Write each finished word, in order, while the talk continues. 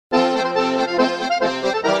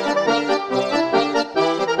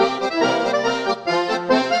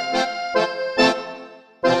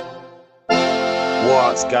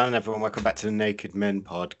going on, everyone? Welcome back to the Naked Men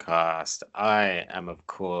podcast. I am, of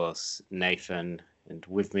course, Nathan, and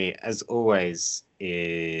with me, as always,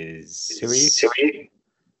 is who are you?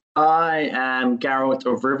 I am Geralt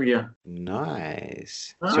of Rivia.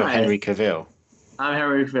 Nice. So you're Henry Cavill. I'm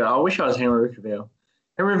Henry Cavill. I wish I was Henry Cavill.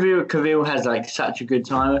 Henry Cavill has like such a good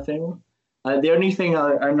time, I think. The only thing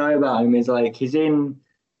I know about him is like he's in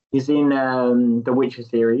the Witcher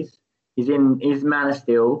series. He's Man of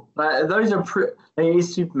Steel. Like those are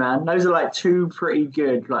he's Superman. Those are like two pretty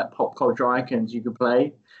good like pop culture icons you could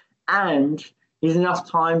play, and he's enough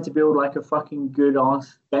time to build like a fucking good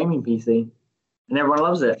ass gaming PC, and everyone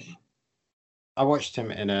loves it. I watched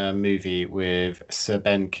him in a movie with Sir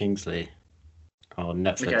Ben Kingsley on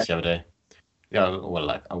Netflix the other day. Yeah, well,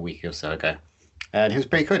 like a week or so ago, and he was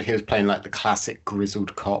pretty good. He was playing like the classic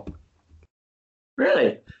grizzled cop.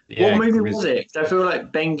 Really? Yeah, what movie was it? 'Cause I feel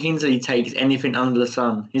like Ben Kingsley takes anything under the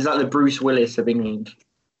sun. He's like the Bruce Willis of England.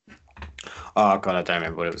 Oh god, I don't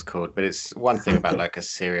remember what it was called, but it's one thing about like a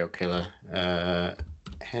serial killer.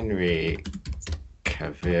 Henry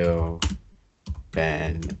Cavill,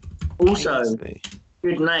 Ben. Also, Kingsley.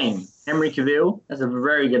 good name, Henry Cavill. That's a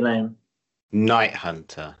very good name. Night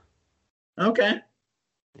Hunter. Okay.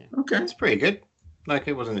 Yeah. Okay. It's pretty good. Like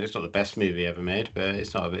it's not the best movie ever made, but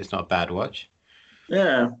it's not a bad watch.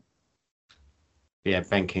 Yeah. Yeah,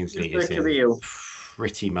 Ben Kingsley is in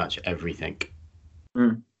pretty much everything.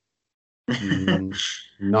 9 out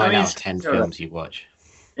of 10 films you watch.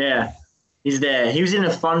 Yeah, he's there. He was in a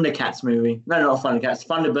Thundercats movie. No, not Thundercats.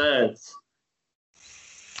 Thunderbirds.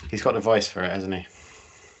 He's got the voice for it, hasn't he?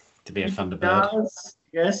 To be a Thunderbird.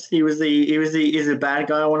 Yes, he's a bad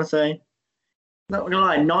guy. I want to say. Not gonna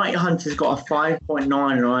lie, Night Hunter's got a 5.9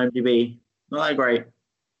 on IMDb. Not that great.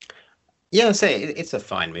 Yeah, I'd say it's a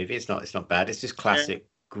fine movie. It's not bad. It's just classic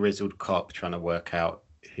grizzled cop trying to work out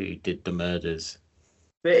who did the murders.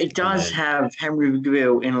 But it does have Henry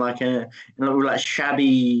Cavill in like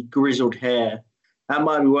shabby grizzled hair. That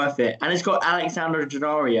might be worth it. And it's got Alexander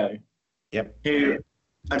Daddario. Yep. Who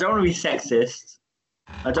I don't want to be sexist.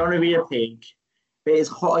 I don't want to be a pig. But it's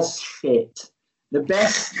hot as shit. The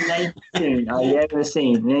best naked scene I've ever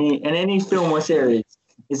seen in any film or series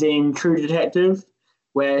is in True Detective,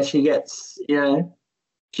 where she gets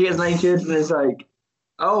naked and it's like,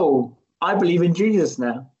 oh, I believe in Jesus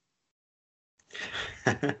now.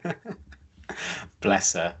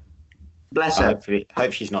 Bless her. Bless her. I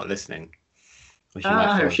hope she's not listening.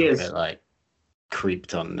 I hope she is. A bit like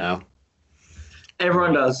creeped on now.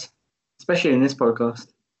 Everyone does, especially in this podcast.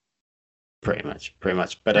 Pretty much.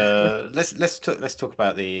 But let's talk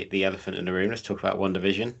about the elephant in the room. Let's talk about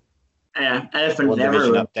WandaVision. Yeah, elephant in the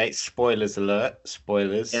room. WandaVision update. Spoilers alert.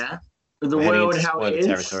 Spoilers. Yeah. The world how it is.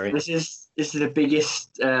 Territory. This is the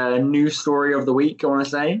biggest news story of the week, I want to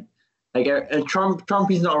say. Like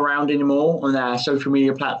Trump is not around anymore on our social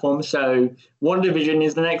media platforms, so WandaVision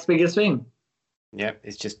is the next biggest thing. Yeah,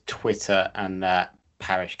 it's just Twitter and that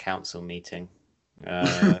parish council meeting.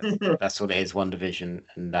 That's what it is, WandaVision,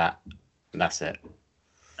 and that's it.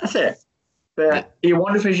 That's it. But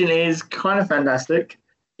WandaVision is kind of fantastic.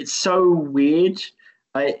 It's so weird.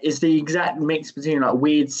 It's the exact mix between like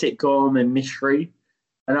weird sitcom and mystery,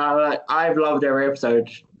 and I've loved every episode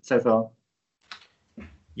so far.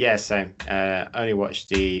 Yeah, same. Only watched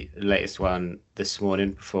the latest one this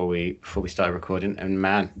morning before we started recording, and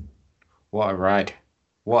man, what a ride!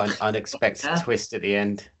 What an unexpected twist at the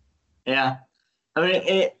end. Yeah, I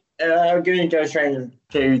mean, I'm going to go straight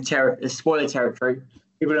to spoiler territory.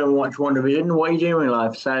 People don't watch WandaVision. What are you doing in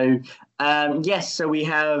life? So, yes. So we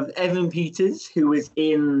have Evan Peters, who was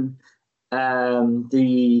in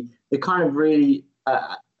the kind of really.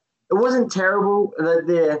 It wasn't terrible.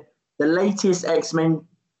 The latest X-Men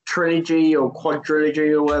trilogy or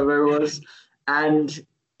quadrilogy or whatever it was, and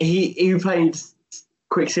he played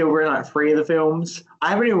Quicksilver in like 3 of the films. I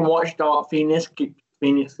haven't even watched Dark Phoenix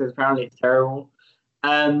because apparently it's terrible.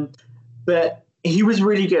 But he was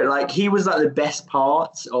really good. Like he was like the best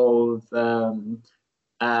part of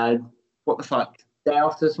what the fuck? Day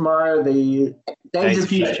After Tomorrow, the Days of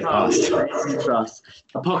Future Past,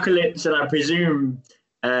 Apocalypse, and I presume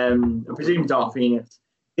Dark Phoenix.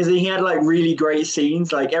 Because he had like really great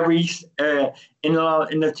scenes. Like every in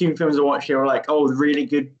the 2 films I watched, they were like, oh, really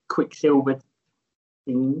good Quicksilver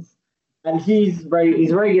scenes. And he's very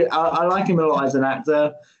good. I like him a lot as an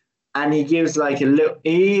actor. And he gives like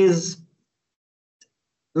he is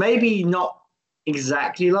maybe not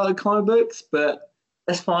exactly like comic books, but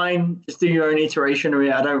that's fine. Just do your own iteration of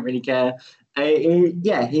it. I don't really care.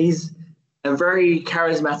 He's a very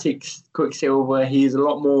charismatic Quicksilver. He's a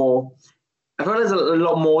lot more. I feel there's a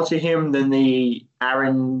lot more to him than the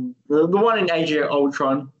the one in Age of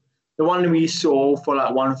Ultron, the one we saw for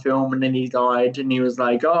like one film, and then he died, and he was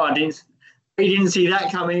like, "Oh, he didn't see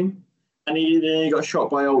that coming," and then he got shot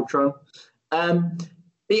by Ultron. But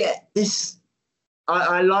yeah,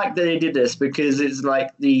 I like that they did this because it's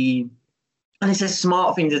like and it's a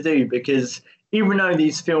smart thing to do because even though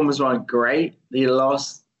these films weren't great, the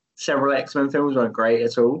last several X-Men films weren't great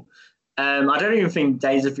at all. I don't even think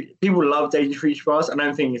people love Days of Future Past. I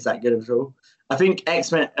don't think it's that good at all. I think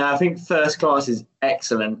X-Men. I think First Class is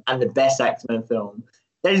excellent and the best X-Men film.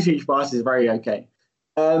 Days of Future Past is very okay.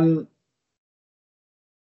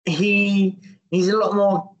 He's a lot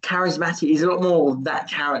more charismatic. He's a lot more of that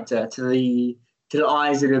character to the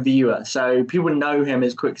eyes of the viewer. So people know him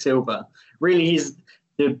as Quicksilver. Really, he's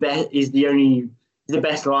the best. He's the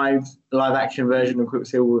best live action version of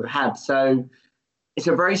Quicksilver we've had. So it's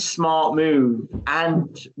a very smart move,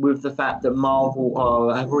 and with the fact that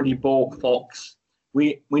Marvel have already bought Fox,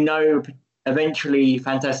 we know eventually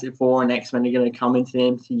Fantastic Four and X-Men are going to come into the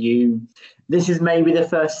MCU. This is maybe the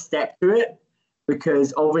first step to it,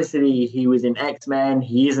 because obviously he was in X-Men,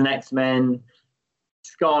 he is an X-Men,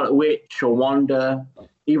 Scarlet Witch or Wanda,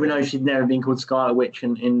 even though she's never been called Scarlet Witch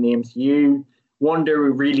in the MCU, Wanda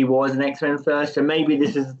really was an X-Men first, so maybe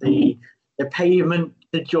this is the pavement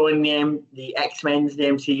to join the X-Men to the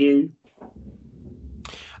MCU.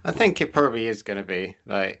 I think it probably is going to be.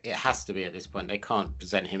 Like, it has to be at this point. They can't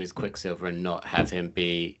present him as Quicksilver and not have him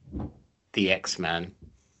be the X-Man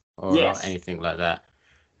or anything like that.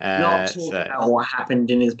 Not talk about what happened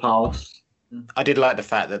in his past. I did like the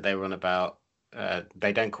fact that they were on about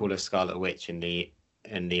they don't call her Scarlet Witch in the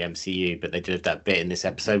MCU, but they did that bit in this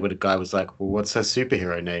episode where the guy was like, "Well, what's her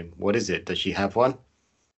superhero name? What is it? Does she have one?"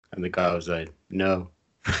 And the guy was like, "No."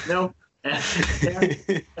 No.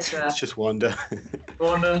 It's just Wanda.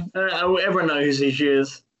 Wanda. Everyone knows who she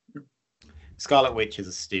is. Scarlet Witch is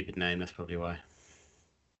a stupid name. That's probably why.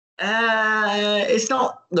 It's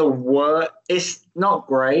not the word. It's not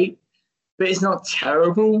great, but it's not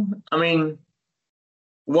terrible. I mean,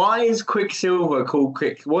 why is Quicksilver called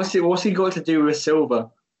Quick? What's he got to do with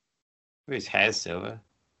silver? His hair's silver.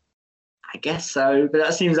 I guess so, but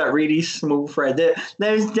that seems like really small thread.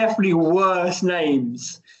 There's definitely worse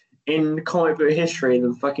names in comic book history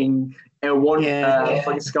than fucking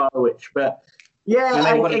fucking Scarlet Witch. But yeah,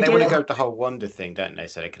 they want to go with the whole Wanda thing, don't they?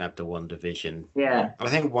 So they can have the Wanda Vision. Yeah, I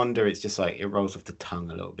think Wanda, it's just like it rolls off the tongue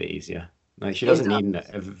a little bit easier. Like she doesn't need an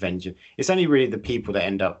Avenger. It's only really the people that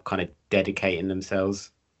end up kind of dedicating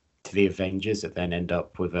themselves to the Avengers that then end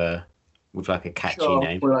up with like a catchy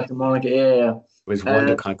name. Like a moniker, yeah. Whereas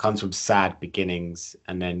Wanda kind of comes from sad beginnings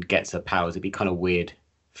and then gets her powers. It'd be kind of weird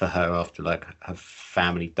for her after like her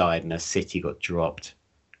family died and her city got dropped.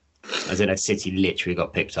 As in her city literally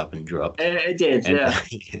got picked up and dropped. It did,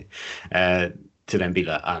 yeah. To then be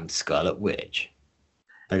like, I'm Scarlet Witch.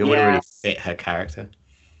 Like it wouldn't really fit her character.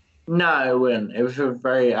 No, it wouldn't. It was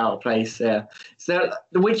very out of place there. So,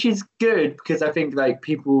 which is good because I think like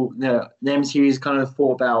people, the MCU has kind of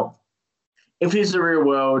thought about if it's the real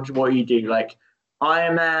world, what you do. Like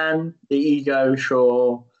Iron Man, the ego,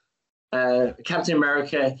 sure. Captain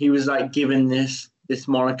America, he was like given this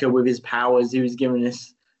moniker with his powers. He was given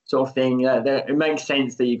this sort of thing. It makes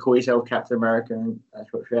sense that you call yourself Captain America and that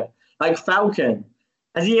sort of shit. Like Falcon,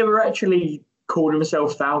 has he ever actually called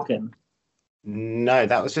himself Falcon? No,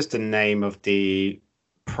 that was just the name of the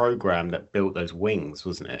program that built those wings,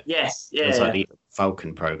 wasn't it? Yes, yeah. It was like the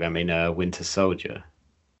Falcon program in Winter Soldier.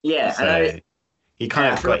 Yeah, so he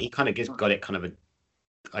kind of got it kind of,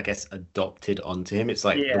 I guess, adopted onto him. It's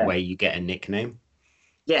like the way you get a nickname.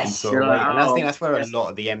 Yes, and I think that's where a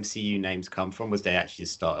lot of the MCU names come from. Was they actually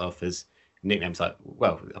start off as nicknames? Like,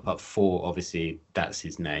 well, apart Thor, obviously that's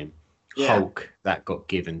his name. Yeah. Hulk, that got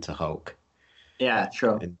given to Hulk. Yeah,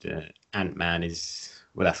 sure. And Ant-Man is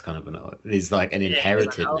that's kind of is like an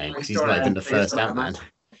inherited name because he's not even the first Ant-Man.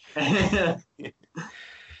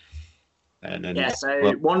 And then,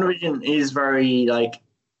 WandaVision is very like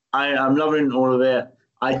I'm loving all of it.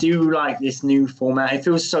 I do like this new format. It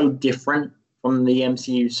feels so different from the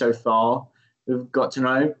MCU so far. We've got to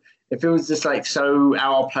know. It feels just like so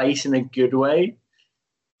out of place in a good way.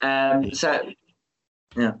 So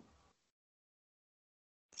yeah.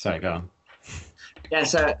 Sorry, go on. Yeah,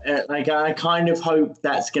 so I kind of hope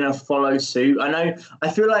that's going to follow suit. I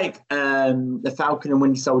feel like the Falcon and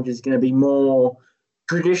Winter Soldier is going to be more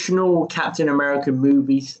traditional Captain America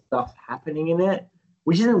movie stuff happening in it,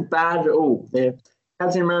 which isn't bad at all. The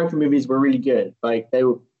Captain America movies were really good. Like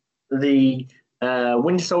the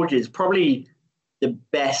Winter Soldier is probably the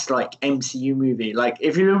best like MCU movie. Like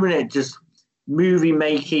if you're looking at just movie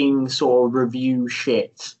making sort of review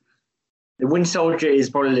shit, The Winter Soldier is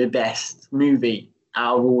probably the best movie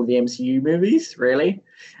out of all the MCU movies, really.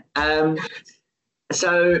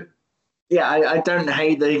 So yeah, I don't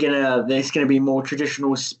hate that there's gonna be more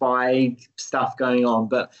traditional spy stuff going on,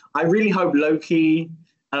 but I really hope Loki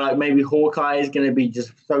and like maybe Hawkeye is gonna be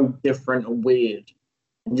just so different and weird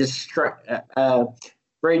and just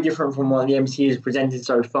very different from what the MCU has presented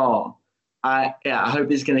so far. I hope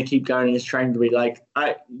it's gonna keep going in this trend. We like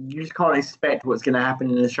you just can't expect what's gonna happen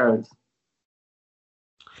in the shows.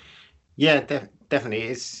 Yeah, definitely.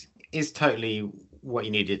 It's totally what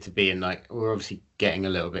you need it to be, and like we're obviously getting a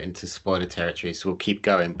little bit into spoiler territory, so we'll keep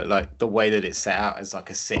going. But like the way that it's set out as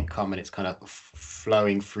like a sitcom, and it's kind of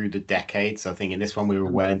flowing through the decades. I think in this one we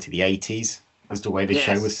were well into the 80s, as the way the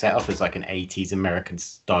show was set up as like an 80s American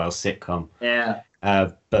style sitcom. Yeah.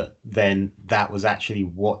 But then that was actually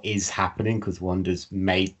what is happening because Wanda's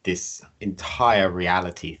made this entire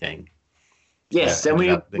reality thing. Yes, and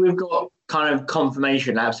we've got kind of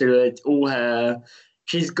confirmation. Absolutely, it's all her.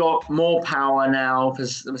 She's got more power now for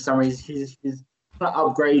some reason. She's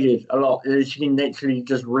upgraded a lot. She can literally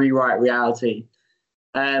just rewrite reality,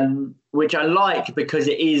 which I like because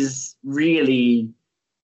it is really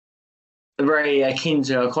very akin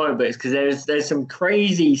to her comic books. Because there's some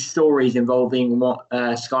crazy stories involving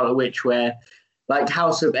Scarlet Witch, where like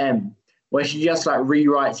House of M, where she just like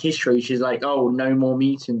rewrites history. She's like, oh, no more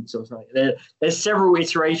mutants or something. There's several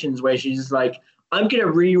iterations where she's just like, I'm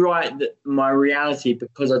gonna rewrite my reality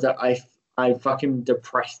because I fucking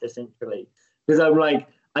depressed essentially because I'm like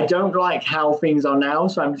I don't like how things are now,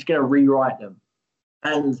 so I'm just gonna rewrite them.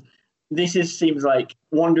 And this seems like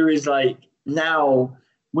Wanda is like now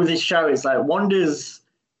with this show, it's like Wanda's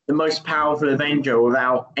the most powerful Avenger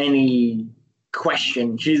without any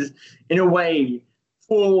question. She's in a way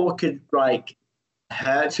Thor could like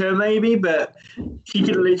hurt her maybe, but she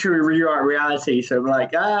could literally rewrite reality. So I'm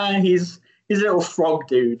like, he's a little frog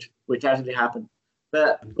dude, which actually happened.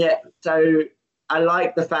 But yeah, so I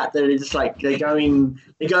like the fact that it's like they're going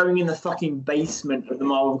in the fucking basement of the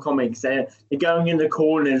Marvel comics. They're going in the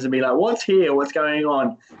corners and be like, what's here? What's going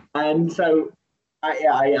on? And so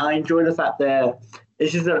I enjoy the fact that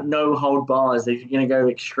this is no hold bars. They're going to go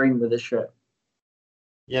extreme with this shit.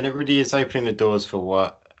 Yeah, and it really is opening the doors for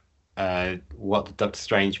what the Doctor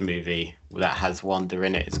Strange movie that has Wanda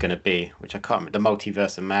in it is going to be, which I can't remember, the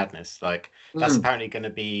Multiverse of Madness. Like that's apparently going to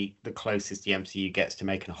be the closest the MCU gets to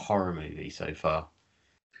making a horror movie so far.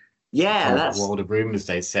 Yeah, that's what all the rumors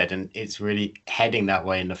they said, and it's really heading that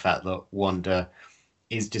way in the fact that Wanda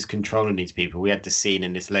is just controlling these people. We had the scene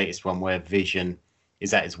in this latest one where Vision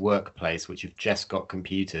is at his workplace, which have just got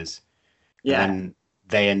computers. Yeah. And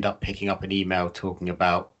they end up picking up an email talking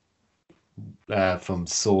about from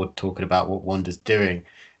Sword talking about what Wanda's doing,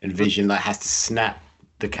 and Vision like has to snap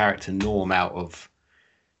the character Norm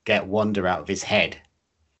get Wanda out of his head.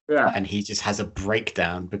 Yeah. And he just has a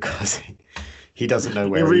breakdown because he doesn't know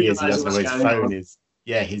where he is. He doesn't know where his phone is.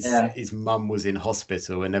 Yeah, his mum was in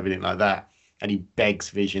hospital and everything like that. And he begs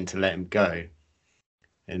Vision to let him go.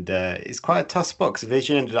 And it's quite a tough spot because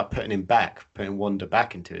Vision ended up putting Wanda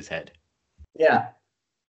back into his head. Yeah.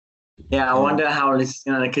 Yeah, I wonder how this is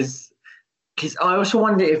going to, because I also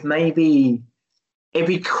wonder if maybe it'd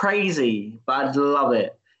be crazy, but I'd love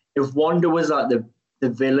it if Wanda was like the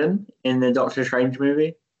villain in the Doctor Strange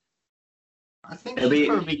movie. I think she's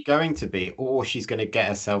probably going to be, or she's going to get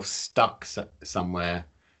herself stuck somewhere,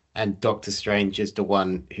 and Doctor Strange is the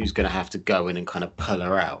one who's going to have to go in and kind of pull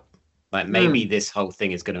her out. Like maybe this whole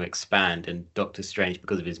thing is going to expand, and Doctor Strange,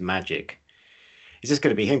 because of his magic, it's just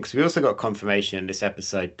going to be him. Because we also got confirmation in this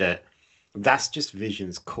episode that that's just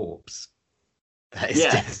Vision's corpse. That is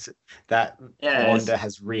just that Wanda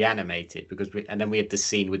has reanimated and then we had the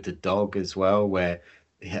scene with the dog as well, where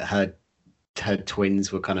her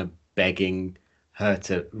twins were kind of begging her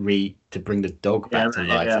to bring the dog back to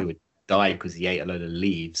life. Who would die because he ate a load of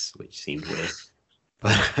leaves, which seemed weird.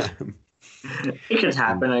 But it could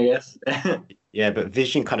happen, I guess. Yeah, but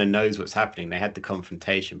Vision kind of knows what's happening. They had the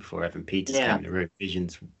confrontation before Evan Peters came in the room.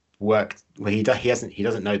 Vision's worked. Well, he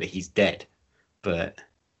doesn't know that he's dead, but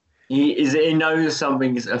he knows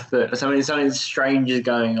something's afoot. Something strange is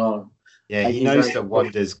going on. Yeah, he knows that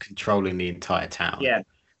Wanda's controlling the entire town. Yeah,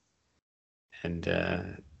 and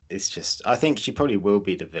it's just, I think she probably will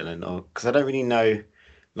be the villain, or because I don't really know.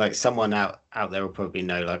 Like someone out there will probably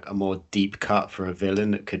know like a more deep cut for a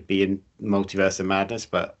villain that could be in Multiverse of Madness,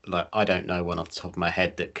 but like I don't know one off the top of my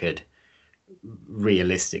head that could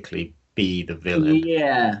realistically be the villain.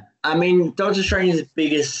 Yeah, I mean Doctor Strange's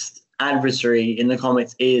biggest adversary in the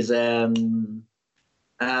comics is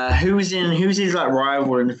who's his like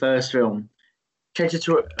rival in the first film? Oh,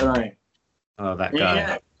 that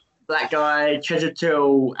guy. black guy,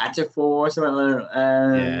 Chejatil Atafor or something like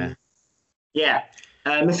that. Yeah.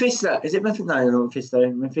 Mephisto. Is it Mephisto? No, not Mephisto.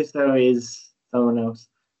 Mephisto is someone else.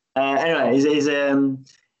 Anyway,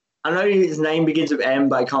 I know his name begins with M,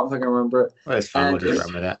 but I can't fucking remember it. Well, it's fine. We'll just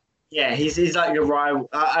run with that. Yeah, he's like a rival.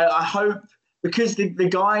 I hope, because the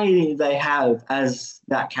guy they have as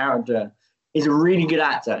that character is a really good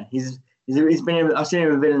actor. He's been I've seen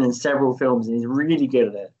him a villain in several films, and he's really good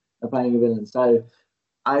at it, at playing a villain. So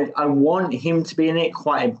I want him to be in it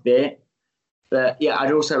quite a bit. But yeah,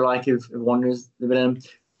 I'd also like if Wanda's the villain.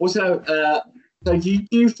 Also, so do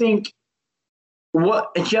you think,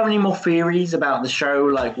 do you have any more theories about the show,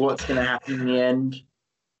 like what's going to happen in the end?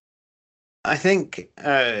 I think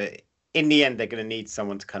in the end they're going to need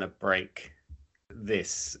someone to kind of break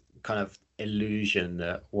this kind of illusion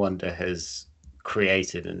that Wanda has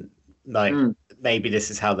created, and like maybe this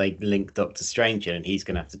is how they link Doctor Strange in, and he's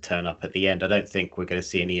going to have to turn up at the end. I don't think we're going to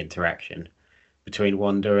see any interaction between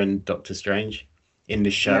Wanda and Doctor Strange in the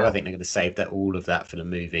show. I think they're going to save all of that for the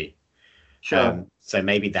movie. Sure. So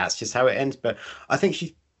maybe that's just how it ends. But I think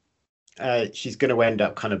she's going to end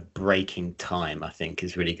up kind of breaking time, I think,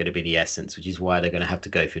 is really going to be the essence, which is why they're going to have to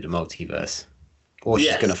go through the multiverse. Or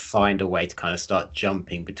she's going to find a way to kind of start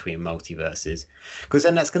jumping between multiverses. Because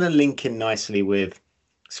then that's going to link in nicely with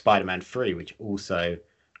Spider-Man 3, which also,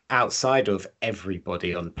 outside of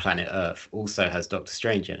everybody on planet Earth, also has Doctor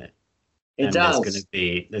Strange in it. It does.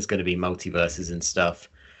 There's going to be multiverses and stuff.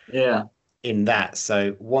 Yeah. In that,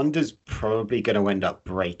 so Wanda's probably going to end up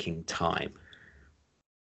breaking time.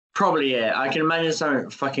 Probably, yeah. I can imagine something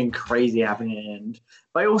fucking crazy happening at the end.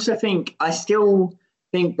 But I still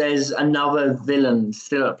think there's another villain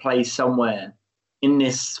still at play somewhere in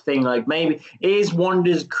this thing. Like, maybe it is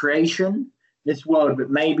Wanda's creation, this world, but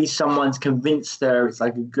maybe someone's convinced her it's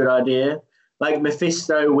like a good idea. Like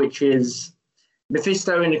Mephisto,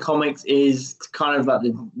 Mephisto in the comics is kind of like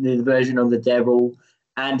the version of the devil.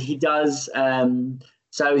 And he does,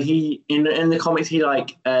 so he in the comics he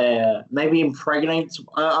like maybe impregnates.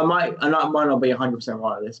 I might not be 100%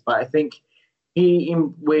 right on this, but I think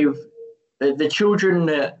with the children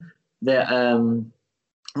that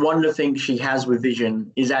Wanda thinks she has with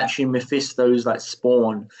Vision is actually Mephisto's like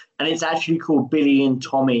spawn, and it's actually called Billy and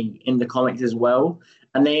Tommy in the comics as well.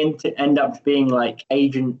 And they end up being like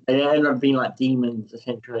They end up being like demons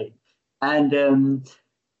essentially, and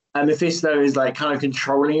Mephisto is like kind of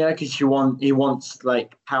controlling her because he wants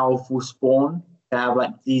like powerful spawn to have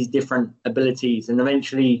like these different abilities, and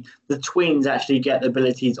eventually the twins actually get the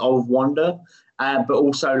abilities of Wanda, but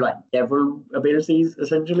also like devil abilities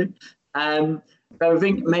essentially. So I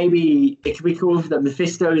think maybe it could be cool that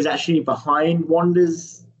Mephisto is actually behind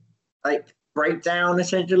Wanda's like breakdown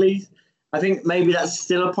essentially. I think maybe that's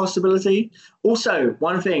still a possibility. Also,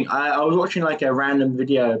 one thing I was watching like a random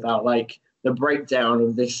video about like the breakdown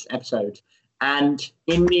of this episode, and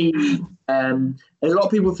in the a lot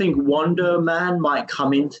of people think Wonder Man might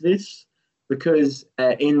come into this because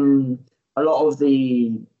in a lot of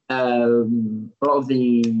the kind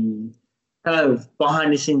of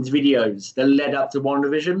behind the scenes videos that led up to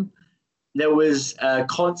WandaVision, there was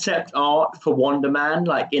concept art for Wonder Man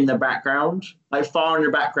like in the background, like far in the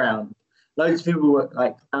background. Loads of people were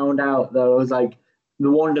like found out there was like the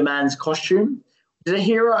Wonder Man's costume. The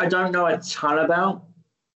hero I don't know a ton about.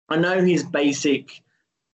 I know his basic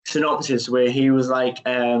synopsis where he was like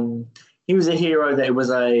he was a hero that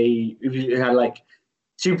who had like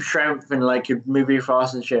super strength and like could move really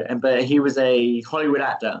fast and shit, but he was a Hollywood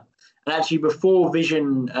actor. And actually before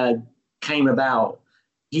Vision came about,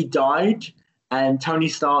 he died, and Tony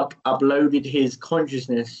Stark uploaded his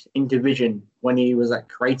consciousness into Vision when he was like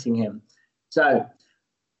creating him. So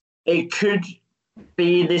it could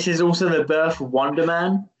be this is also the birth of Wonder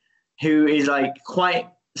Man, who is like quite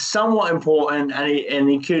somewhat important, and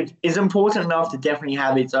he is important enough to definitely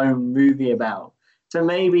have its own movie about. So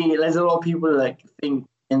maybe there's a lot of people like think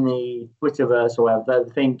in the Twitterverse or whatever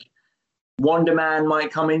that think Wonder Man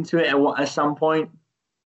might come into it at some point.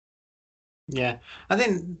 Yeah, I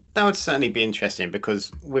think that would certainly be interesting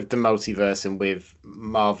because with the multiverse and with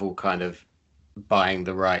Marvel kind of buying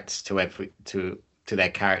the rights to their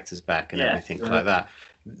characters back and everything like that,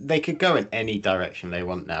 they could go in any direction they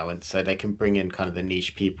want now, and so they can bring in kind of the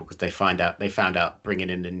niche people because they found out bringing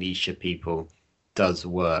in the niche people does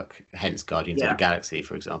work. Hence, Guardians of the Galaxy,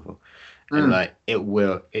 for example, and like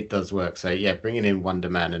it does work. So yeah, bringing in Wonder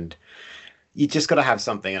Man, and you just got to have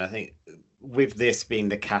something. And I think with this being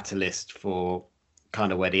the catalyst for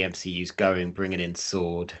kind of where the MCU's going, bringing in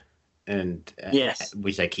Sword and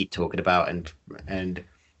which they keep talking about, and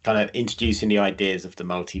kind of introducing the ideas of the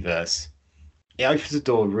multiverse it opens the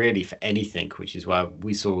door really for anything, which is why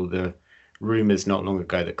we saw the rumors not long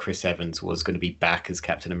ago that Chris Evans was going to be back as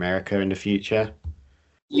Captain America in the future,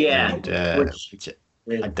 Yeah, and which which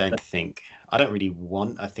I don't really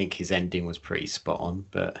want. I think his ending was pretty spot on,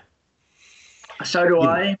 but so do you know,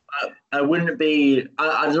 I. I wouldn't be.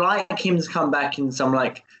 I'd like him to come back in some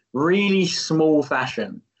like really small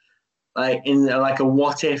fashion, like in like a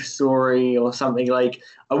what if story or something. Like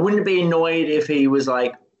I wouldn't be annoyed if he was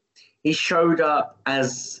like he showed up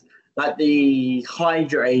as like the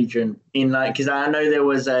Hydra agent in like because I know there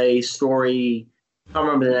was a story. I can't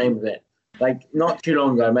remember the name of it. Like not too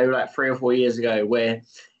long ago, maybe like 3 or 4 years ago, where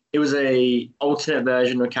it was a alternate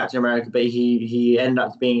version of Captain America, but he ended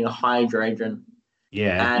up being a Hydra agent.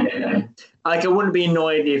 yeah, And like I wouldn't be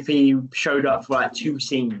annoyed if he showed up for like two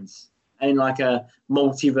scenes in like a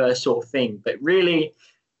multiverse sort of thing. But really,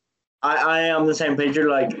 I am the same picture.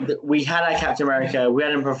 Like we had our Captain America, we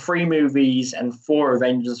had him for 3 movies and 4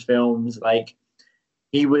 Avengers films. Like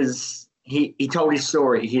he told his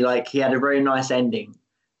story. He had a very nice ending.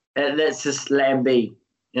 Let's just let him be,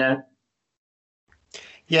 you know.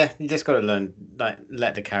 yeah. You just got to learn, like,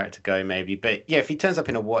 let the character go, maybe. But yeah, if he turns up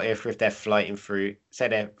in a what if they're floating through, say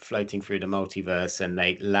they're floating through the multiverse and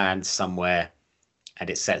they land somewhere and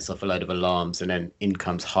it sets off a load of alarms, and then in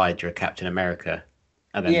comes Hydra, Captain America,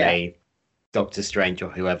 and then Yeah, they Doctor Strange or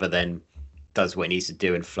whoever then does what he needs to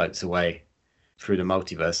do and floats away through the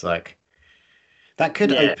multiverse. Like that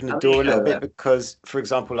could yeah. open the I mean, door a little bit because, for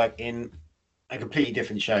example, like in a completely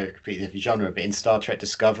different show, completely different genre, but in Star Trek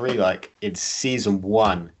Discovery, like in season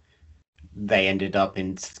one, they ended up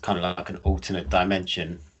in kind of like an alternate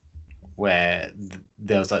dimension where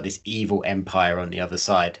there was like this evil empire on the other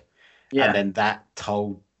side, and yeah, then that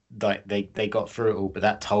told like they got through it all, but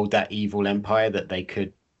that told that evil empire that they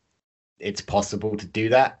could it's possible to do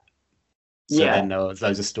that. So yeah, then there was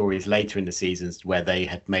loads of stories later in the seasons where they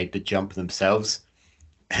had made the jump themselves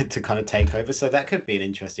to kind of take over. So that could be an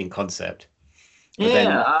interesting concept. But yeah.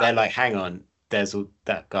 then they're like, hang on, there's all,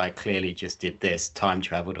 that guy clearly just did this, time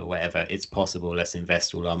traveled or whatever. It's possible. Let's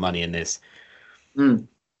invest all our money in this. Mm.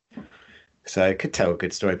 So it could tell a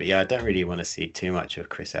good story. But yeah, I don't really want to see too much of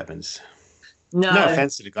Chris Evans. No No,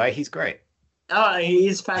 offense to the guy, he's great.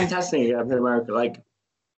 he's fantastic, Captain America. Like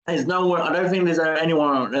there's no one. I don't think there's anyone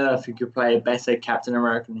on earth who could play a better Captain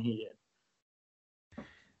America than he did.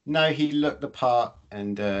 No, he looked the part,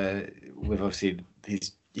 and with obviously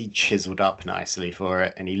he chiseled up nicely for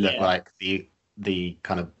it, and he looked Yeah, like the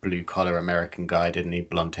kind of blue collar American guy, didn't he?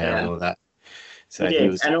 Blonde hair and yeah, all that. he So he did.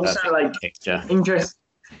 was a And also, perfect like, picture. interest.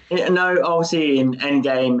 No, obviously in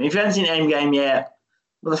Endgame. If you haven't seen Endgame yet,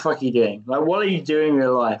 what the fuck are you doing? Like, what are you doing in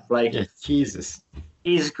your life? Like, Yeah, Jesus.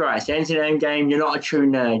 Jesus Christ, you haven't seen Endgame. You're not a true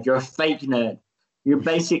nerd. You're a fake nerd. You're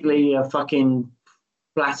basically a fucking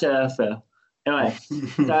flat earther. Anyway,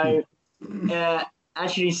 so uh,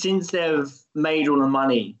 actually, since they've made all the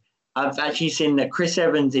money, I've actually seen that Chris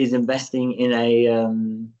Evans is investing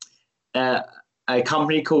in uh, a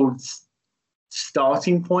company called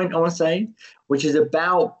Starting Point, I want to say, which is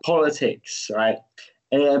about politics, right?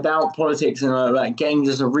 About politics and like getting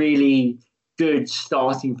just a really good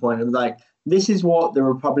starting point of like this is what the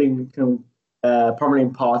Republican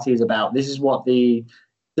Party is about. This is what the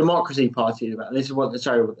Democracy Party is about. This is what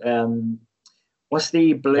the what's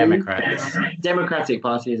the blue Democrats. Democratic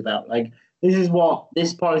Party is about. Like this is what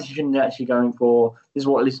this politician is actually going for. This is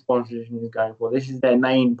what this politician is going for. This is their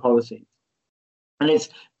main policy, and it's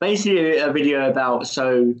basically a video about.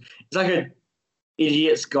 So it's like a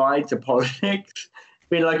idiot's guide to politics,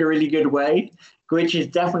 in like a really good way, which is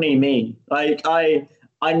definitely me. Like I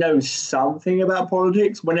know something about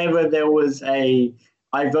politics. Whenever there was I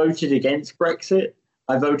voted against Brexit.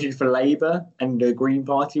 I voted for Labour and the Green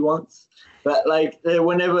Party once. But like,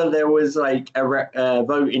 whenever there was like a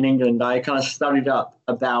vote in England, I kind of studied up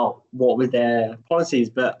about what were their policies.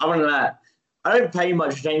 But other than that, I don't pay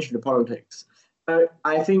much attention to politics. But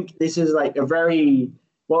I think this is like a very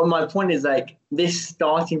well. My point is like this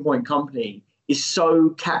starting point company is so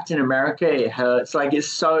Captain America. It hurts. Like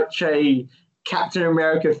it's such a Captain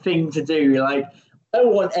America thing to do. Like I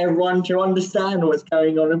want everyone to understand what's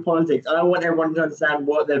going on in politics. I want everyone to understand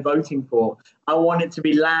what they're voting for. I want it to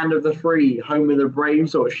be land of the free, home of the brave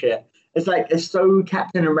sort of shit. It's like it's so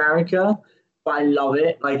Captain America, but I love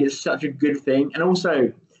it. Like it's such a good thing. And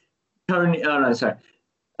also Tony, oh no, sorry,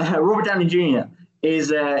 Robert Downey Jr.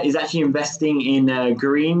 Is actually investing in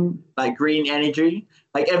green energy.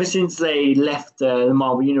 Like ever since they left the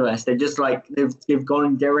Marvel universe, they're just like they've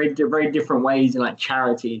gone very very different ways in like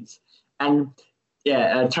charities. And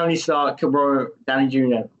yeah, Tony Stark, Robert Downey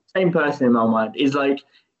Jr., same person in my mind, is like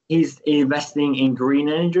he's investing in green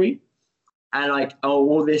energy. and like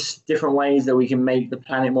all this different ways that we can make the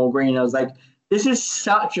planet more green. I was like, this is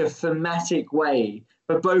such a thematic way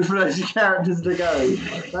for both of those characters to go.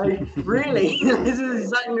 Like, really, this is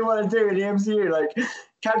exactly what I do in the MCU. Like,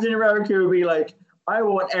 Captain America would be like, I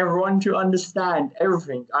want everyone to understand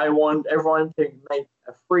everything. I want everyone to make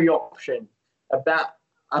a free option about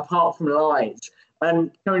apart from lies.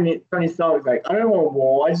 And Tony Stark was like, I don't want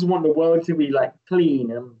war. I just want the world to be like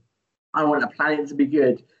clean, and I want the planet to be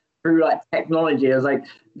good through like technology. I was like,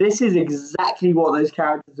 this is exactly what those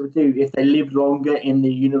characters would do if they lived longer in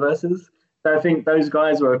the universes. So I think those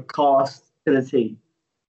guys were cast to the T.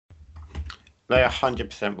 They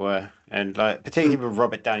 100% were, and like particularly with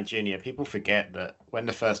Robert Downey Jr., people forget that when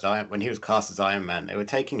he was cast as Iron Man, they were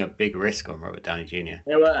taking a big risk on Robert Downey Jr.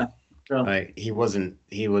 They were. Sure. Like he was in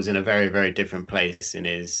a very, very different place in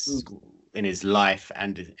his life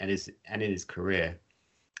and in his career,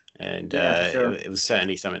 and sure. it was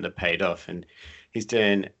certainly something that paid off, and he's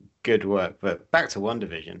doing good work. But back to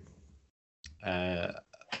WandaVision,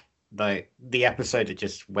 like the episode that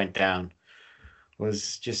just went down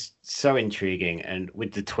was just so intriguing, and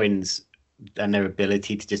with the twins and their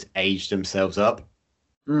ability to just age themselves up.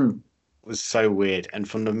 Was so weird. And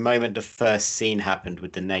from the moment the first scene happened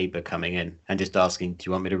with the neighbor coming in and just asking, do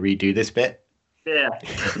you want me to redo this bit? Yeah.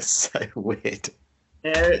 It's so weird.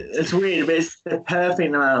 Yeah, it's weird, but it's the perfect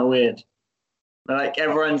amount of weird. Like,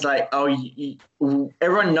 everyone's like,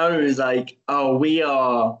 everyone knows, like, oh, we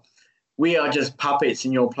are just puppets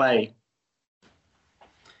in your play.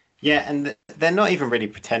 Yeah, and they're not even really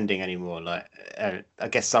pretending anymore. Like, I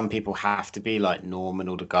guess some people have to be like Norm and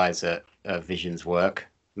all the guys at Vision's work.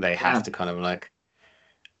 They have to kind of like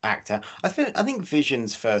act out. I think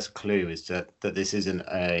Vision's first clue is that this isn't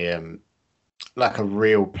a like a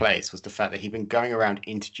real place, was the fact that he'd been going around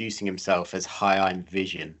introducing himself as Hi, I'm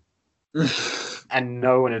Vision, and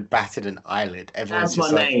no one had batted an eyelid. Everyone's That's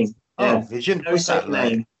just my like, name. oh, Yeah. Vision, No what's that safe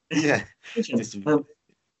name. like? Yeah, Vision. it's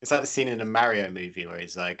like the scene in a Mario movie where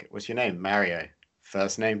he's like, what's your name? Mario.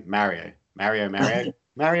 First name? Mario. Mario.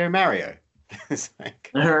 Mario. It's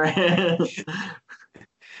like,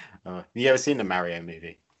 you ever seen the Mario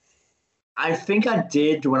movie? I think I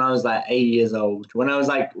did when I was like 8 years old, when I was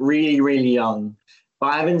like really, really young. But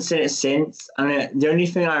I haven't seen it since. I mean, the only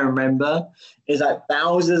thing I remember is like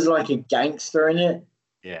Bowser's like a gangster in it.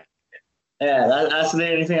 Yeah. Yeah, that's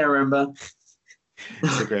the only thing I remember.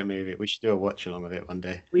 It's a great movie. We should do a watch along of it one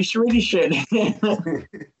day. We really should.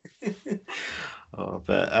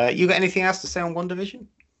 But you got anything else to say on WandaVision?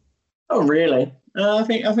 Oh, really? I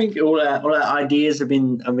think all our ideas have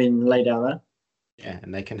been laid out there. Yeah,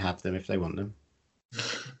 and they can have them if they want them.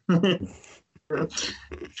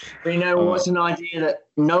 We know what's an idea that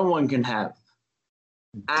no one can have.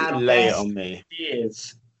 Lay it on me.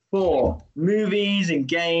 Ideas for movies and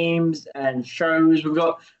games and shows.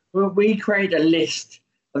 We create a list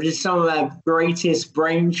of just some of our greatest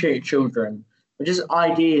brain children, of just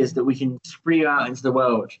ideas that we can spew out into the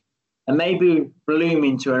world and maybe bloom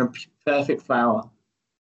into a perfect flower.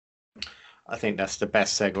 I think that's the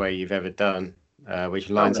best segue you've ever done, which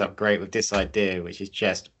lines up great with this idea, which is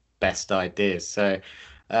just best ideas. So,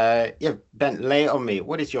 yeah, Ben, lay it on me.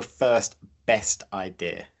 What is your first best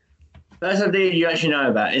idea? First idea you actually know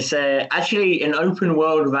about. It's actually an open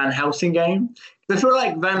world Van Helsing game. I feel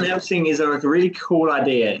like Van Helsing is like a really cool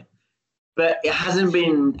idea, but it hasn't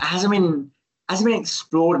been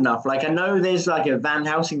explored enough. Like, I know there's like a Van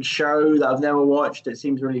Helsing show that I've never watched that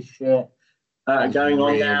seems really shit. Going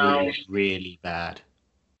on now. Really bad.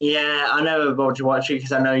 Yeah, I never bothered to watch it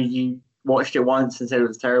because I know you watched it once and said it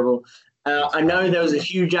was terrible. I know there was a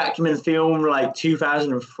Hugh Jackman film like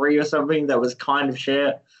 2003 or something that was kind of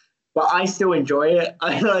shit, but I still enjoy it.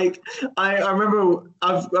 I remember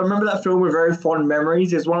that film with very fond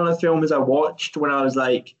memories. It's one of the films I watched when I was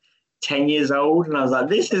like 10 years old, and I was like,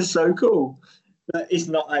 this is so cool. But it's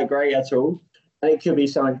not that great at all. And it could be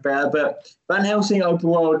so much better. But Van Helsing open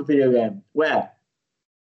world video game, where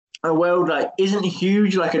a world like isn't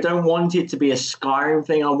huge. Like, I don't want it to be a Skyrim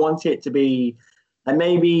thing. I want it to be like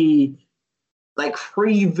maybe like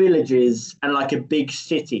 3 villages and like a big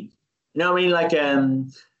city. You know what I mean? Like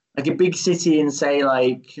a big city in, say,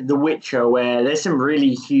 like The Witcher, where there's some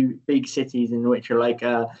really huge big cities in The Witcher. Like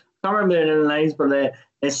I can't remember the names, but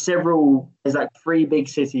there's like 3 big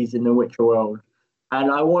cities in The Witcher world. And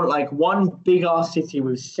I want like one big ass city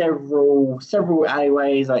with several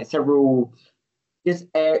alleyways, like several just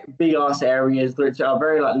big ass areas that are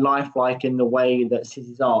very like lifelike in the way that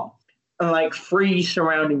cities are, and like 3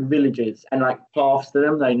 surrounding villages and like paths to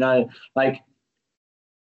them. They know like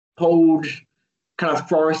hold kind of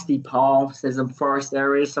foresty paths. There's some forest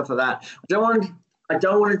areas, stuff like that. I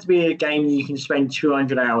don't want it to be a game you can spend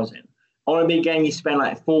 200 hours in. I want it to be a game you spend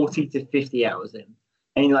like 40 to 50 hours in,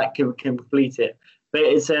 and you like can complete it. But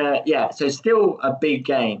it's so it's still a big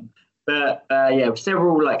game. But yeah,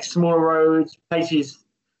 several like smaller roads, places.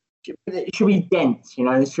 It should be dense, you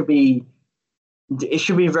know. It should be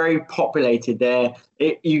very populated there.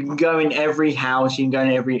 You can go in every house, you can go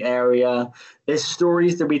in every area. There's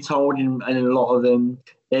stories to be told in a lot of them.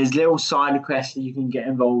 There's little side quests that you can get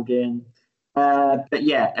involved in. But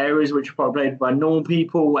yeah, areas which are populated by normal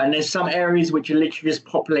people, and there's some areas which are literally just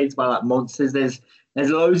populated by like monsters. There's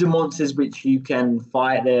loads of monsters which you can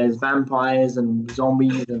fight. There's vampires and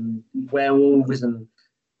zombies and werewolves and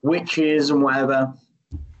witches and whatever.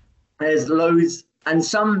 There's loads, and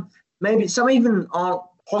some even aren't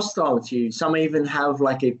hostile to you. Some even have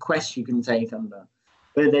like a quest you can take under,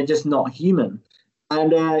 but they're just not human.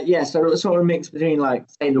 And so it's sort of a mix between like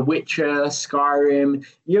say The Witcher, Skyrim.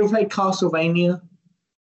 You ever played Castlevania?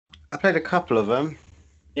 I played a couple of them.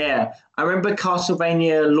 Yeah, I remember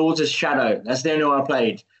Castlevania Lords of Shadow. That's the only one I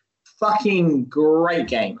played. Fucking great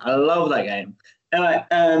game. I love that game.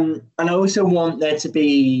 And I also want there to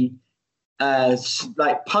be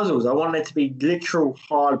like puzzles. I want there to be literal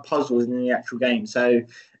hard puzzles in the actual game. So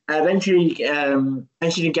eventually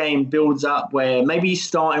the game builds up where maybe you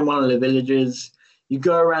start in one of the villages. You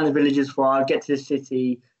go around the villages for a while, get to the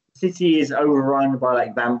city. The city is overrun by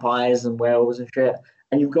like vampires and werewolves and shit.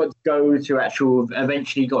 And you've got to go to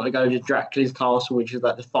eventually got to go to Dracula's castle, which is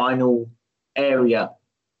like the final area.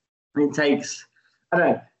 And it takes, I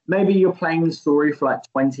don't know, maybe you're playing the story for like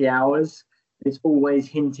 20 hours. It's always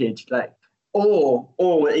hinted like, or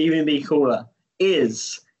even be cooler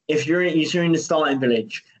is if you're in the starting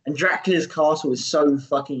village and Dracula's castle is so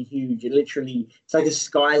fucking huge. It's like a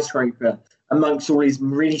skyscraper amongst all these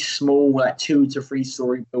really small, like 2 to 3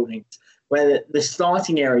 story buildings. Where the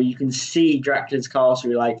starting area, you can see Dracula's castle.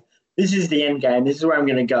 You're like, this is the end game. This is where I'm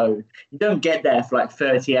going to go. You don't get there for like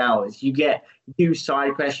 30 hours. You do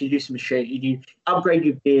side quests. You do some shit. You upgrade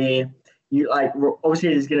your gear. You like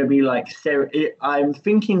obviously there's going to be like I'm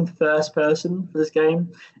thinking first person for this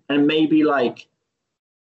game, and maybe like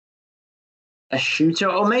a shooter,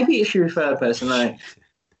 or maybe it should be third person. Like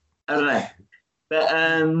I don't know, but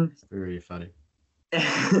it's really funny.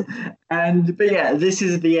 But yeah, this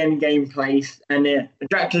is the end game place, and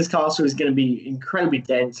Dracula's castle is going to be incredibly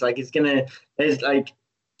dense. Like there's like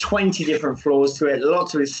 20 different floors to it,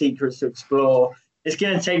 lots of secrets to explore. It's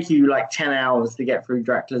going to take you like 10 hours to get through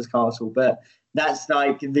Dracula's castle, but that's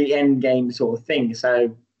like the end game sort of thing.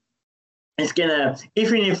 So it's gonna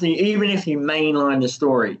even if you mainline the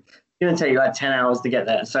story, it's going to take you like 10 hours to get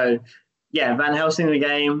there. So yeah, Van Helsing the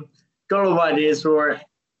game, got a lot of ideas for it.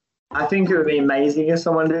 I think it would be amazing if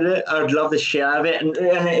someone did it. I would love the shit out of it. And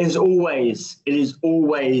it is always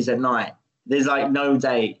at night. There's like no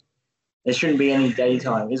day. There shouldn't be any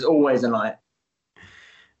daytime. It's always at night.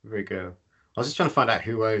 Very good. I was just trying to find out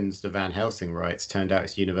who owns the Van Helsing rights. Turned out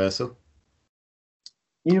it's Universal.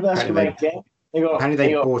 Universal made game. Apparently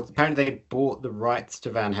they bought the rights to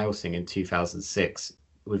Van Helsing in 2006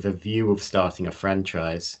 with a view of starting a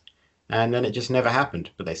franchise. And then it just never happened,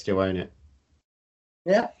 but they still own it.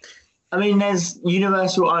 Yeah. I mean, there's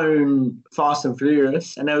Universal own Fast and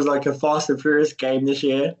Furious, and there was like a Fast and Furious game this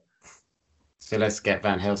year. So let's get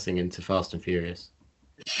Van Helsing into Fast and Furious.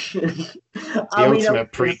 The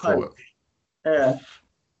ultimate prequel. Yeah.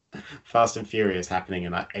 Fast and Furious happening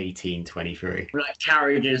in like 1823. Like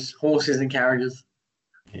carriages, horses and carriages.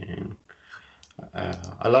 Yeah.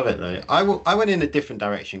 I love it though. I went in a different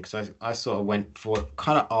direction because I sort of went for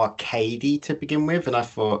kind of arcadey to begin with, and I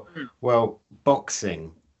thought, well,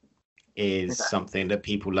 boxing is something that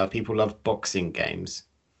people love. People love boxing games.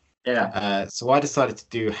 Yeah. So I decided to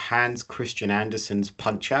do Hans Christian Andersen's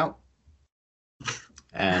Punch Out.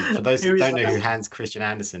 And for those who don't know who Hans Christian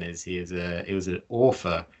Andersen is, he was an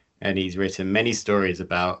author, and he's written many stories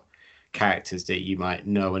about characters that you might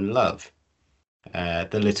know and love.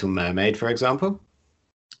 The Little Mermaid, for example.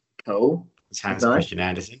 Cool. It's Hans Christian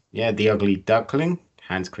Andersen. Yeah, The Ugly Duckling,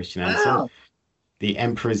 Hans Christian Andersen. Wow. The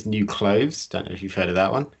Emperor's New Clothes. Don't know if you've heard of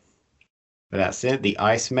that one. But that's it. The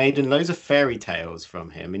Ice Maiden. Loads of fairy tales from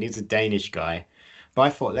him. And he's a Danish guy. But I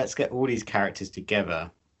thought, let's get all these characters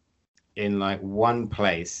together in like one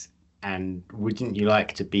place. And wouldn't you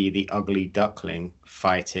like to be the Ugly Duckling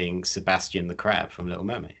fighting Sebastian the Crab from Little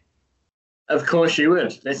Mermaid? Of course you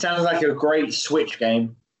would. It sounds like a great Switch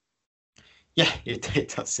game. Yeah,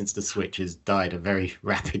 it does, since the Switch has died a very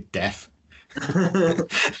rapid death.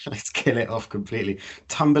 Let's kill it off completely.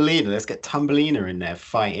 Thumbelina, let's get Thumbelina in there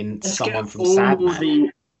fighting someone from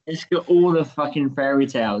Sandman. Let's get all the fucking fairy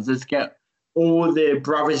tales. Let's get all the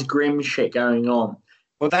Brothers Grimm shit going on.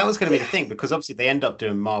 Well, that was going to be the thing because obviously they end up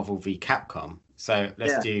doing Marvel v Capcom. So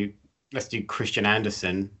Yeah, let's do Christian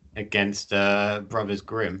Anderson against Brothers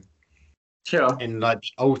Grimm sure. in like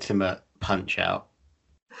the ultimate punch out.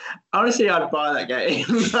 Honestly, I'd buy that game.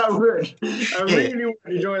 I would. I Yeah, really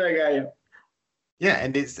would enjoy that game. yeah,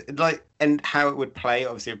 and it's like and how it would play.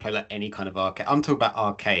 Obviously, it would play like any kind of arcade. I'm talking about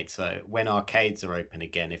arcade. So when arcades are open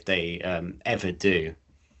again, if they ever do,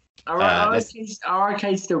 let's Are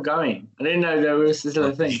arcades still going? I didn't know there was still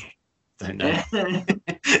a thing. don't know,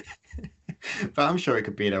 I but I'm sure it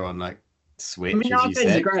could be there on like Switch, mean, as you arcades are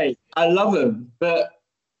said. great. I love them, but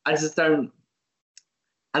I just don't.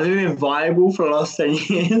 Have they been viable for the last 10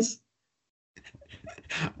 years?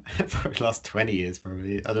 For the last 20 years,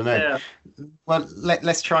 probably. I don't know. Yeah, Well,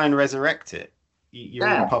 let's try and resurrect it. You're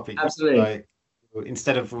all yeah, popping absolutely. like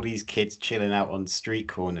instead of all these kids chilling out on street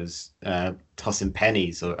corners, tossing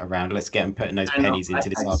pennies around, let's get them putting those I know. pennies into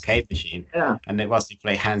this arcade machine, Yeah, and then whilst they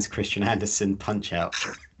play Hans Christian Andersen Punch Out.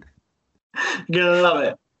 you're gonna love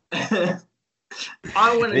it.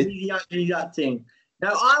 I want to be that thing.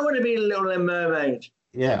 Now, I want to be the Little Mermaid.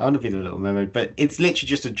 Yeah, I want to be the Little Mermaid, but it's literally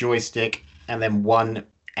just a joystick and then one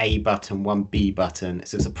A button, one B button.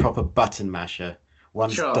 So it's a proper button masher.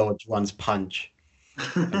 One's Sure. dodge, one's punch.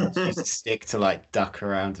 And use a stick to like duck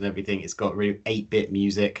around and everything. It's got really 8-bit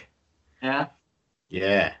music. Yeah.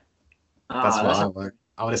 Yeah, that's what That's I want.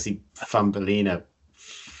 I want to see Thumbelina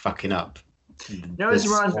fucking up. No, it's the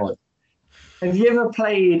right. squad. Have you ever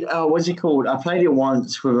played? What's it called? I played it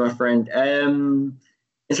once with my friend.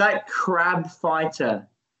 It's like Crab Fighter,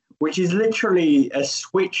 which is literally a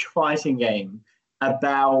Switch fighting game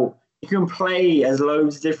about you can play as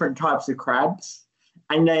loads of different types of crabs,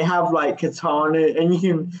 and they have like katana, and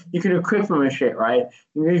you can equip them with shit, right?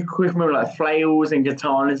 You can equip them with like flails and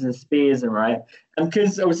katanas and spears, and right. And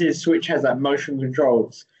because obviously the Switch has like motion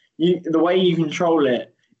controls, the way you control it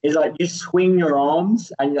is like you swing your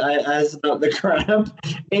arms and as the crab.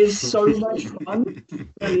 It's so much fun,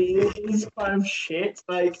 but it is kind of shit.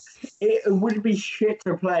 Like it would be shit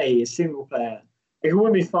to play a single player. It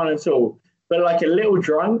wouldn't be fun at all. But like a little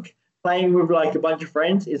drunk playing with like a bunch of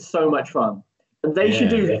friends is so much fun. And they should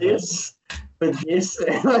do this, but this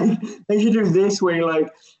like they should do this where you're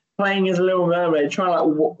like playing as a Little Mermaid, trying to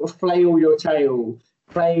like flail your tail.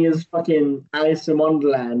 Playing as fucking Alice in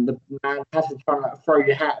Wonderland, the man has to try and like throw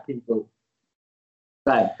your hat at people.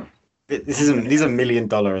 So, These are $1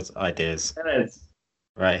 million ideas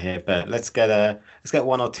right here. But let's get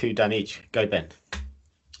one or two done each. Go, Ben.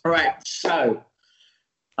 all right, so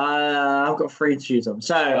I've got three to choose on.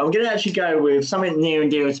 So I'm going to actually go with something near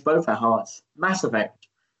and dear to both our hearts: Mass Effect,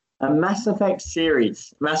 a Mass Effect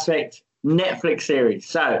series, Mass Effect Netflix series.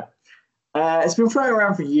 So it's been thrown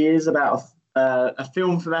around for years about a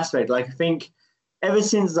film for Mass Effect. Like I think ever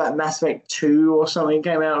since like Mass Effect 2 or something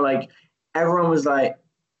came out, like everyone was like,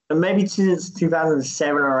 and maybe since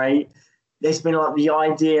 2007 or 8, there's been like the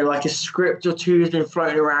idea, like a script or two has been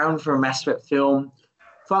floating around for a Mass Effect film.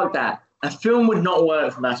 Fuck that. A film would not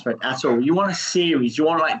work for Mass Effect at all. You want a series. You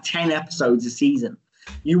want like 10 episodes a season.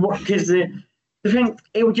 You want because the thing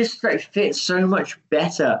it would just like fit so much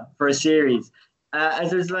better for a series.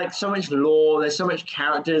 As there's like so much lore, there's so much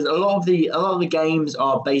characters. A lot of the games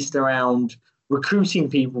are based around recruiting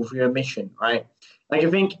people for your mission, right? Like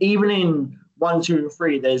I think even in 1, 2, and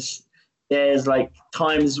 3, there's like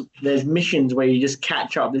times there's missions where you just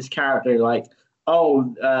catch up this character, like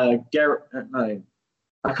Garrett. No,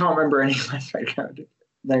 I can't remember any of my favorite character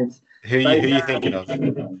names. Who are you thinking of?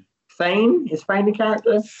 Thane is Thane the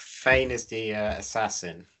character? Thane is the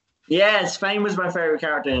assassin. Yes, Thane was my favorite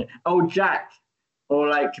character. Oh, Jack. Or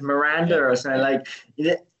like Miranda or something. Like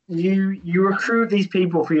you recruit these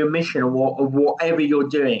people for your mission or whatever you're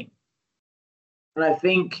doing, and I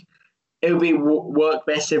think it would be work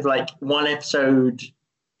best if like one episode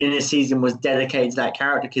in a season was dedicated to that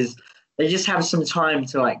character because they just have some time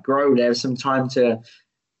to like grow. They have some time to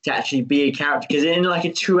actually be a character. Because in like a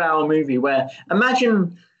 2-hour movie, where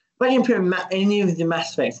imagine putting any of the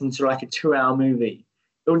Mass Effects into like a 2-hour movie.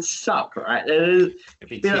 It would suck, right? It'd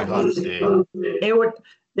be too hard to do. It would.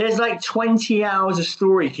 There's like 20 hours of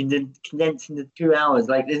story condensed into 2 hours.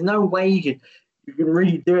 Like, there's no way you can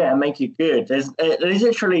really do it and make it good. There's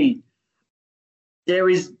literally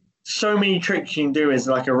there is so many tricks you can do as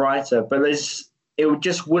like a writer, but it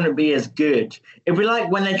just wouldn't be as good. It'd be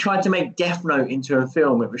like when they tried to make Death Note into a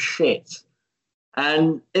film. It was shit,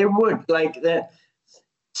 and it would like that.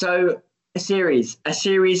 So. A series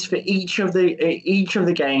for each of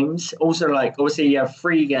the games. Also, like obviously, you have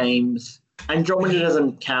 3 games. Andromeda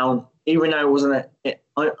doesn't count, even though it wasn't.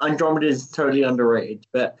 Andromeda is totally underrated,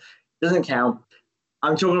 but doesn't count.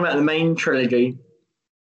 I'm talking about the main trilogy.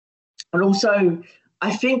 And also,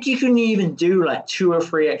 I think you can even do like 2 or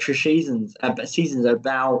 3 extra seasons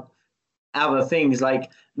about other things. Like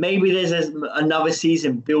maybe there's another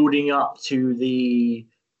season building up to the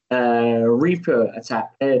Reaper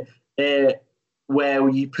attack, where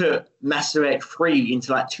you put Mass Effect 3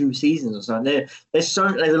 into like 2 seasons or something. There's a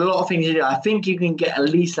lot of things to do. I think you can get at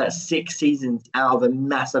least like 6 seasons out of a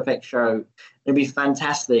Mass Effect show. It'd be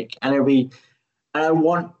fantastic, and it would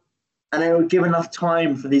give enough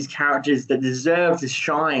time for these characters that deserve to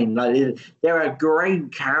shine. Like there are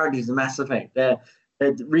great characters in Mass Effect. That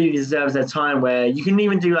really deserves their time. Where you can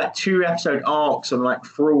even do like 2 episode arcs on like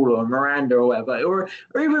Thrall or Miranda or whatever, or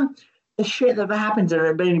even the shit that happens at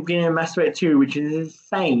the beginning of Mass Effect 2, which is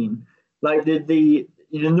insane. Like the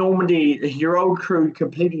Normandy, your old crew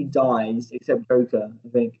completely dies except Joker, I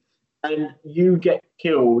think, and you get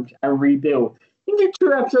killed and rebuilt. You can do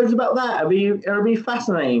 2 episodes about that. It'll be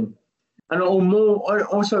fascinating, and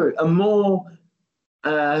also a more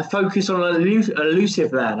focus on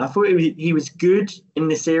Elusive Man. I thought he was good in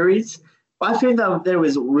the series, but I think that there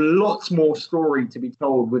was lots more story to be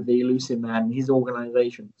told with the Elusive Man and his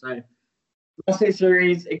organization. So, Mass Effect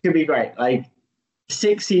series, it could be great. Like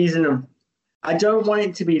 6 seasons of. I don't want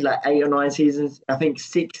it to be like 8 or 9 seasons. I think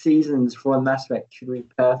 6 seasons for Mass Effect should be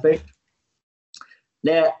perfect.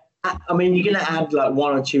 You're going to add like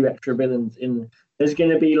 1 or 2 extra villains in. There's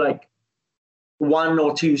going to be like 1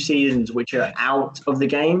 or 2 seasons which are out of the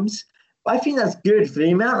games. But I think that's good for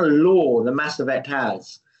the amount of lore the Mass Effect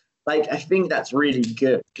has. Like, I think that's really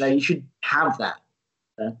good. Like, you should have that.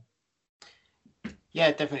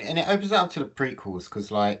 Yeah, definitely. And it opens it up to the prequels,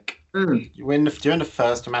 because, like, during the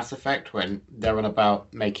first Mass Effect, when they're on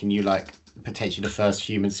about making you, like, potentially the first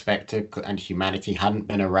human Spectre, and humanity hadn't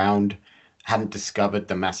been around, hadn't discovered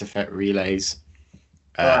the Mass Effect relays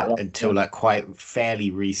until, like, quite fairly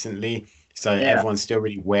recently. So everyone's still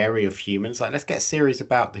really wary of humans. Like, let's get serious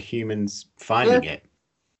about the humans finding it.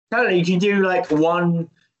 Totally. You can do, like, one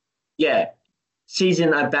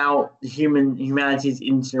season about humanity's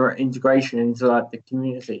integration into like the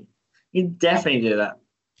community. You definitely do that.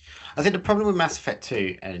 I think the problem with Mass Effect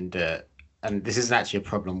 2, and this isn't actually a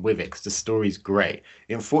problem with it because the story's great.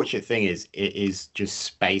 The unfortunate thing is it is just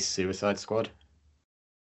space Suicide Squad.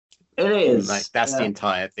 It is. Like that's the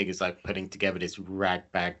entire thing, is like putting together this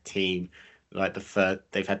ragbag team. Like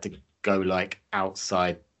they've had to go like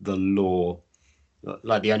outside the law.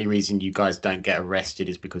 Like the only reason you guys don't get arrested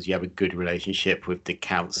is because you have a good relationship with the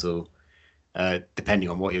council, depending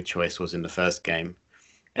on what your choice was in the first game,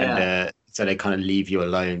 and so they kind of leave you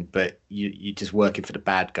alone. But you're just working for the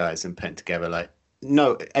bad guys and putting together like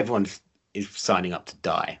everyone is signing up to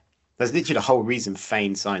die. That's literally the whole reason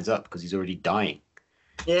Fane signs up, because he's already dying.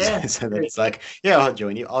 Yeah. So then it's like, I'll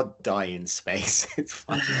join you. I'll die in space. It's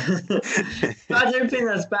fine. I don't think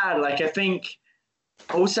that's bad. Like I think.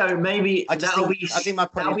 Also, maybe I think my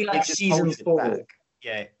point is like season 4.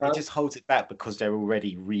 Yeah, it just holds it back because they're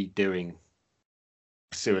already redoing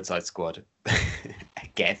Suicide Squad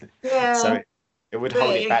again. Yeah. So it would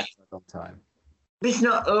hold it back for a long time. It's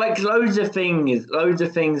not like loads of things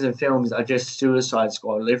in films are just Suicide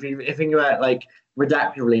Squad. If you think about it, like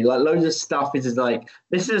reductively, like loads of stuff is just like,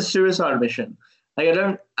 this is a suicide mission. Like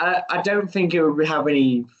I don't think it would have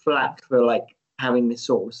any flack for like having this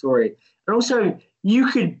sort of story. And also,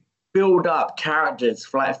 you could build up characters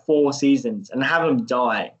for like 4 seasons and have them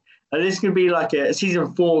die. And this could be like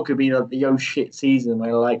season 4 could be like the oh shit season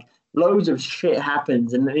where like loads of shit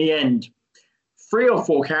happens, and at the end, 3 or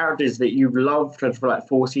 4 characters that you've loved for like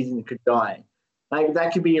 4 seasons could die. Like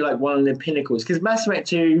that could be like one of the pinnacles. Because Mass Effect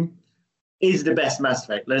 2 is the best Mass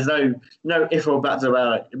Effect. There's no if or buts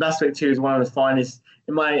about it. Mass Effect 2 is one of the finest,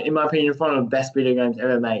 in my opinion, one of the best video games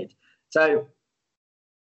ever made. So.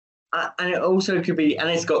 And it also could be, and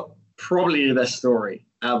it's got probably the best story.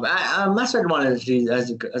 Mass Effect 1 has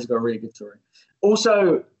got a really good story.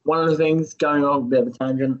 Also, one of the things going on, a bit of a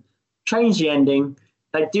tangent, change the ending.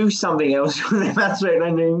 Like, do something else with the Mass Effect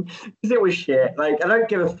ending, because it was shit. Like, I don't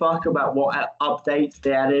give a fuck about what updates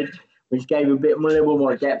they added, which gave a little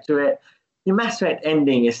more depth to it. The Mass Effect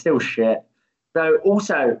ending is still shit. So,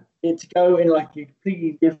 also, to go in like a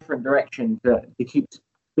completely different direction to keep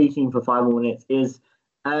speaking for 5 more minutes is.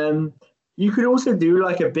 You could also do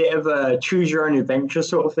like a bit of a choose your own adventure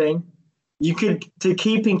sort of thing. You could, to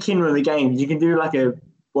keep in kin with the games, you can do like a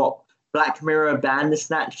Black Mirror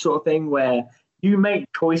Bandersnatch sort of thing where you make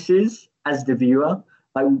choices as the viewer,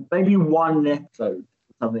 like maybe 1 episode,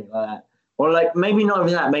 something like that, or like maybe not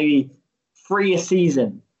even that, maybe 3 a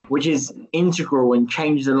season, which is integral and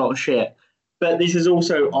changes a lot of shit. But this is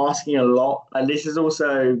also asking a lot. Like this is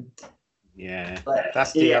also. Yeah, Like,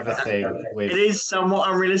 that's the other thing with. It is somewhat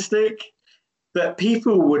unrealistic, but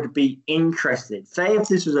people would be interested. Say if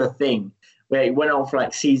this was a thing where it went on for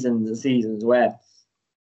like seasons and seasons, where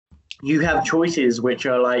you have choices which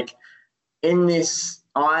are like, in this,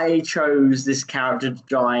 I chose this character to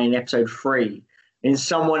die in episode 3. In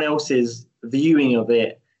someone else's viewing of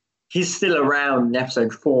it, he's still around in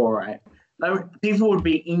episode 4, right? Like, people would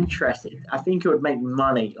be interested. I think it would make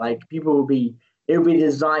money. Like, people would be, it would be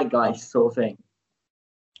the zeitgeist sort of thing.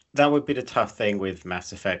 That would be the tough thing with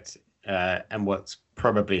Mass Effect, and what's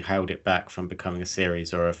probably held it back from becoming a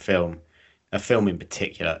series or a film. A film in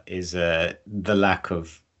particular is the lack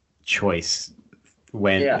of choice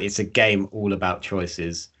when it's a game all about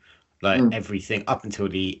choices. Like everything up until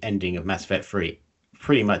the ending of Mass Effect 3,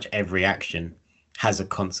 pretty much every action has a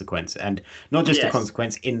consequence, and not just a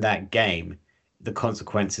consequence in that game. The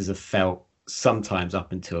consequences are felt sometimes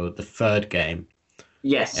up until the third game.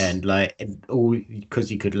 Yes. And like all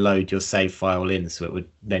because you could load your save file in, so it would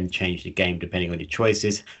then change the game depending on your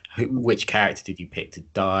choices. Which character did you pick to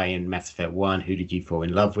die in Mass Effect 1? Who did you fall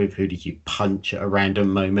in love with? Who did you punch at a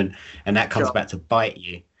random moment? And that comes back to bite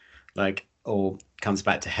you, like, or comes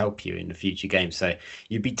back to help you in the future games. So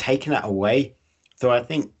you'd be taking that away. So I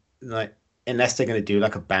think, like, unless they're going to do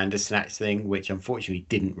like a Bandersnatch thing, which unfortunately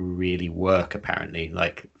didn't really work apparently,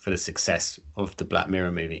 like for the success of the Black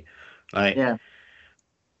Mirror movie, like. Yeah.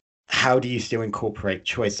 How do you still incorporate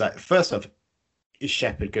choice? Like, first off, is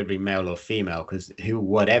Shepard going to be male or female? Because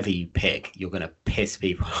whatever you pick, you're going to piss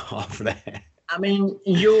people off there. I mean,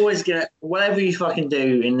 you're always gonna, whatever you fucking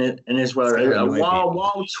do in this world,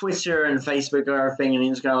 while Twitter and Facebook are a thing and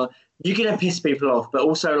Instagram, you're gonna piss people off. But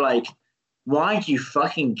also, like, why do you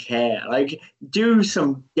fucking care? Like, do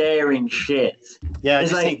some daring shit. Yeah, I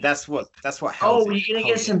just think that's what helps. You're gonna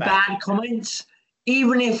get some bad comments.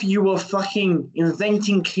 Even if you were fucking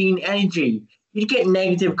inventing clean energy, you'd get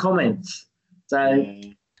negative comments. So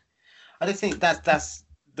I don't think that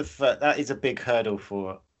is a big hurdle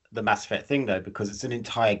for the Mass Effect thing, though, because it's an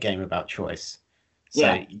entire game about choice. So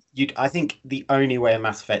I think the only way a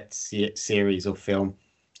Mass Effect series or film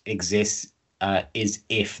exists is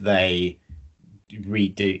if they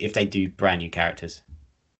do brand new characters.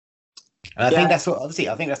 And I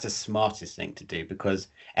think that's the smartest thing to do, because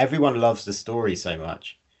everyone loves the story so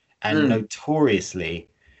much, and notoriously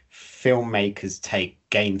filmmakers take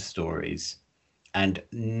game stories and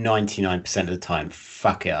 99% of the time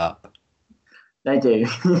fuck it up. They do.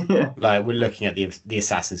 Like, we're looking at the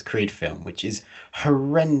Assassin's Creed film, which is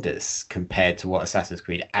horrendous compared to what Assassin's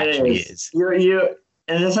Creed actually is.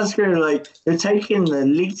 And Assassin's Creed, like, they're taking the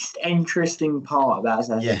least interesting part about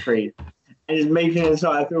Assassin's Creed and just making it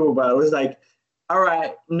so I feel about it. It was like, all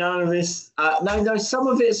right, none of this. No, some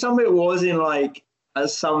of it was in like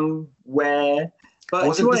somewhere, but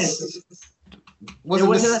wasn't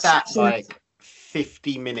the stat like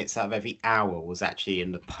 50 minutes out of every hour was actually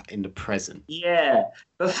in the present? Yeah,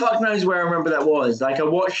 but fuck knows where I remember that was. Like, I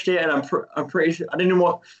watched it, and I'm pretty sure I didn't know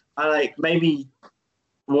what I like. Maybe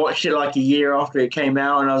watched it like a year after it came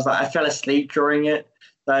out, and I was like, I fell asleep during it.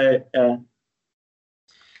 So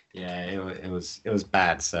yeah, it was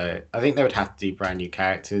bad. So I think they would have to do brand new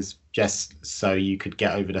characters just so you could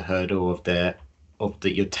get over the hurdle of that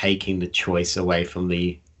you're taking the choice away from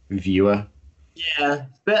the viewer. Yeah,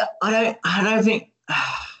 but I don't think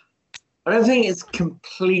it's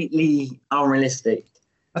completely unrealistic.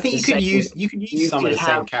 I think you could use some of the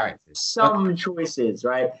same characters. Some choices,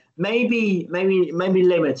 right? Maybe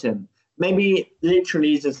limit them. Maybe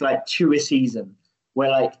literally just like 2 a season,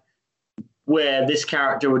 where this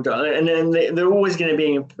character would die, and then they're always going to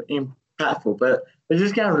be impactful. But they're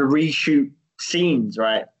just going to reshoot scenes,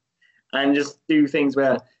 right? And just do things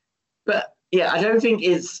where. But yeah, I don't think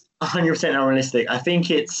it's 100% unrealistic. I think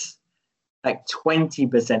it's like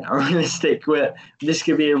 20% unrealistic where this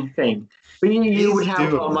could be a thing. But you would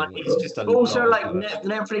have a lot of money. Also, like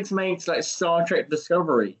Netflix makes like Star Trek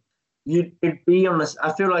Discovery. You'd be on this.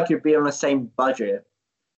 I feel like you'd be on the same budget,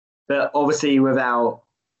 but obviously with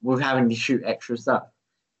having to shoot extra stuff.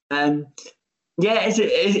 And yeah,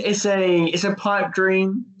 it's a pipe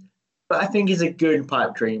dream, but I think it's a good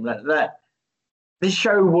pipe dream. Like that. This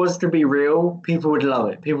show was to be real, people would love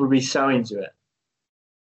it. People would be so into it.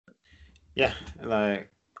 Yeah,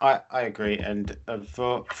 like I agree. And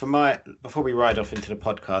before we ride off into the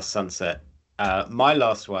podcast sunset, my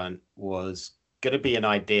last one was going to be an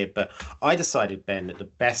idea, but I decided, Ben, that the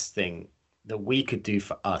best thing that we could do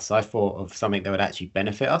for us, I thought of something that would actually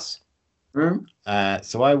benefit us.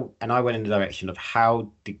 So I went in the direction of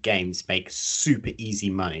how do games make super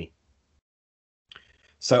easy money.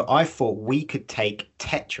 So I thought we could take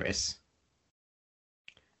Tetris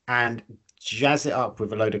and jazz it up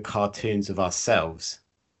with a load of cartoons of ourselves,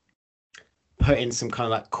 put in some kind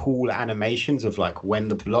of like cool animations of like when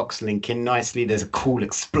the blocks link in nicely, there's a cool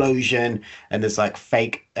explosion and there's like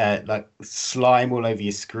fake like slime all over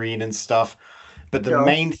your screen and stuff. But the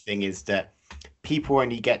main thing is that people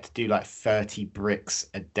only get to do like 30 bricks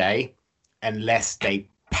a day unless they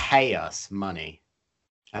pay us money,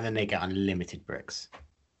 and then they get unlimited bricks.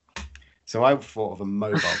 So I thought of a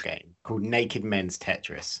mobile game called Naked Men's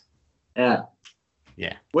Tetris. Yeah.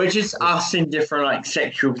 Yeah. We're just us in different like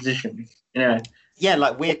sexual positions, you know. Yeah,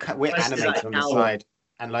 like we're animated like on the side,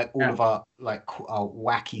 and like all of our like our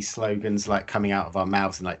wacky slogans like coming out of our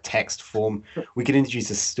mouths in like text form. We could introduce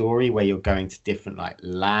a story where you're going to different like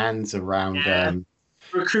lands around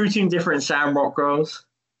recruiting different Sandrock girls.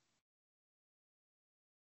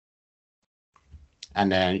 And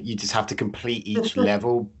then you just have to complete each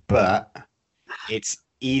level, but it's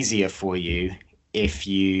easier for you if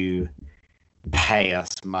you pay us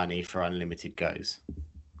money for unlimited goes.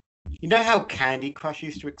 You know how Candy Crush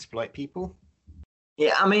used to exploit people?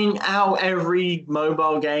 Yeah, I mean, how every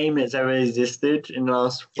mobile game has ever existed in the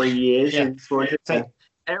last 3 years. Yeah. So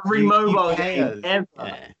every mobile game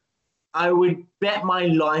ever, I would bet my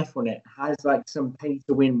life on it, has like some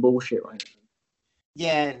pay-to-win bullshit right now.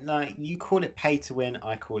 Yeah, no, you call it pay to win,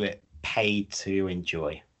 I call it pay to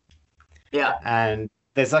enjoy. Yeah. And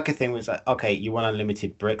there's like a thing where it's like, okay, you want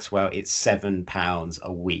unlimited bricks? Well, it's £7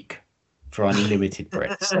 a week for unlimited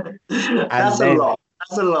bricks. That's a lot.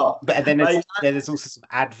 That's a lot. But then there's also some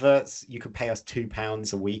adverts. You could pay us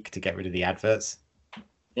 £2 a week to get rid of the adverts.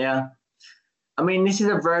 Yeah. I mean, this is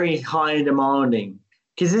a very high demanding,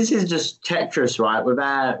 because this is just Tetris, right? With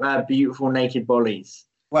our beautiful naked bodies.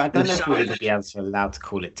 Well, I don't know if we'll even be allowed to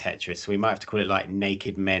call it Tetris. So we might have to call it like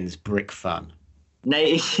Naked Men's Brick Fun.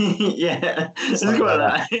 Yeah, let's call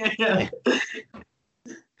that. Yeah.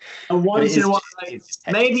 And once in a while, like,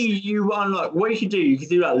 maybe you unlock. What you could do, you could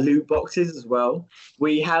do like loot boxes as well.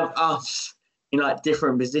 We have us in like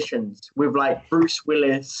different positions with like Bruce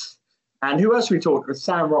Willis and who else we talked with?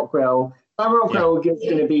 Sam Rockwell. Sam Rockwell is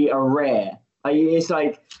going to be a rare. It's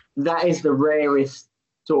like that is the rarest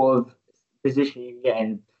sort of position you can get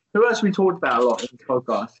in. Who else we talked about a lot in the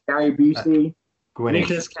podcast? Gary Busey,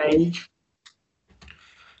 Nicolas Cage.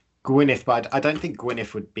 Gwyneth, but I don't think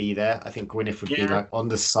Gwyneth would be there. I think Gwyneth would be like on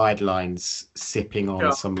the sidelines sipping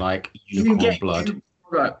on some like unicorn blood.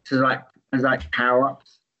 As like power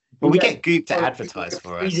ups. Well, we get Goop to advertise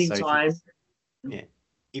for us. So time.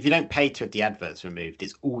 If you don't pay to have the adverts removed,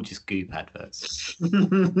 it's all just Goop adverts.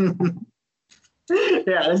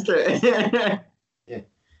 Yeah, let's do it.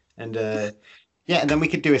 And and then we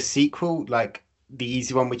could do a sequel, like the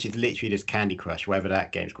easy one, which is literally just Candy Crush, whatever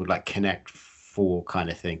that game's called, like Connect 4 kind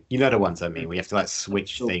of thing. You know the ones I mean, we have to like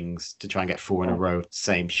switch things to try and get 4 in a row,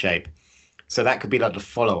 same shape. So that could be like the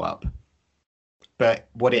follow-up. But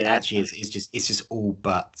what it actually is just all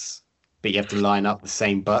butts. But you have to line up the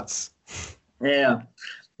same butts. Yeah.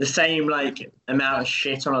 The same like amount of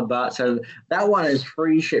shit on a butt. So that one has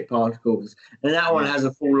 3 shit particles. And that one has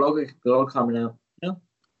a full log coming out. Yeah.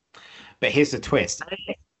 But here's the twist.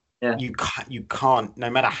 Yeah. You can't, no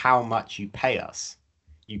matter how much you pay us,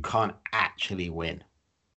 you can't actually win.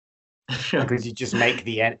 Because you just make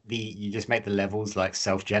the levels like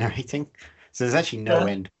self-generating. So there's actually no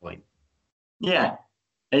end point. Yeah.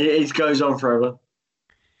 It goes on forever.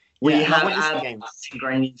 We have ads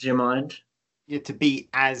ingrained into your mind. Yeah, to be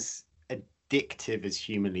as addictive as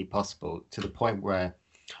humanly possible, to the point where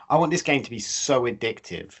I want this game to be so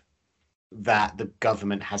addictive that the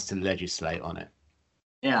government has to legislate on it.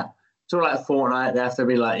 Yeah. Sort of like Fortnite, they have to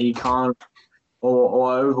be like, you can't,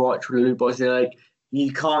 or Overwatch with loot boxes, they're like,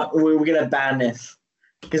 you can't, we're going to ban this.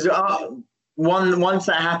 Because once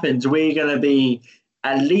that happens, we're going to be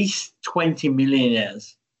at least 20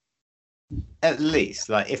 millionaires. At least,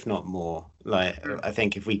 like, if not more. Like, I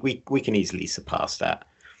think if we can easily surpass that.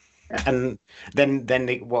 Yeah. And then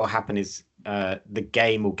what will happen is the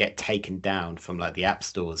game will get taken down from like the app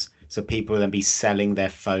stores. So people will then be selling their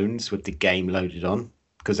phones with the game loaded on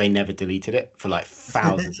because they never deleted it for like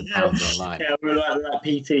thousands of pounds online. Yeah, we're like that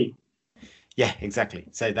PT. Yeah, exactly.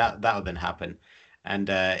 So that'll then happen. And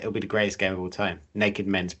it'll be the greatest game of all time. Naked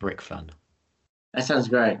Men's Brick Fun. That sounds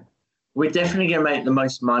great. We're definitely going to make the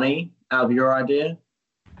most money out of your idea.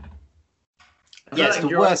 Yeah, it's the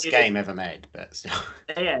worst game ever made, but still.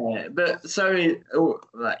 Yeah, but so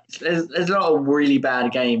like, there's a lot of really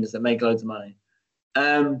bad games that make loads of money.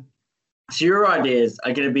 So your ideas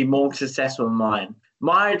are going to be more successful than mine.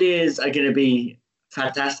 My ideas are going to be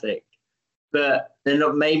fantastic, but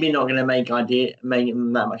they're maybe not going to make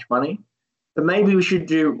them that much money. But maybe we should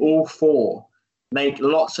do all 4, make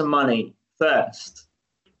lots of money first,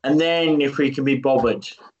 and then if we can be bothered,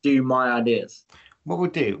 do my ideas. What we'll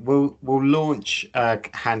do, we'll launch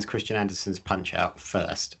Hans Christian Andersen's Punch Out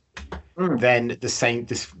first. Then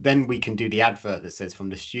then we can do the advert that says from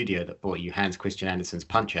the studio that bought you Hans Christian Andersen's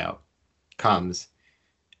Punch Out comes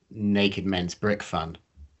Naked Men's Brick Fund.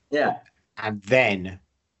 Yeah. And then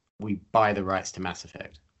we buy the rights to Mass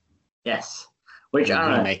Effect. Yes. Which I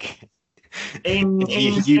don't know. Make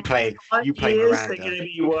you play Miranda. They're going to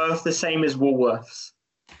be worth the same as Woolworths.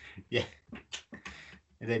 Yeah.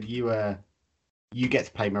 And then you get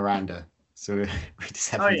to play Miranda. So we just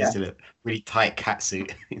have a really tight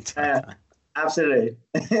catsuit. Absolutely.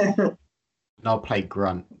 And I'll play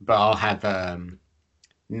Grunt, but I'll have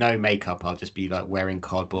no makeup. I'll just be like wearing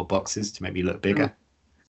cardboard boxes to make me look bigger.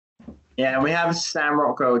 Yeah, and we have Sam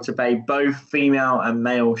Rockwell to play both female and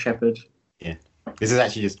male Shepard. Yeah. This is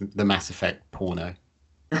actually just the Mass Effect porno.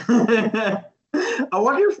 I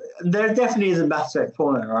wonder if there definitely is a Mass Effect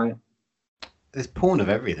porno, right? There's porn of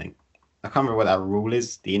everything. I can't remember what that rule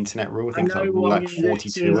is. The internet rule. I think it's like rule like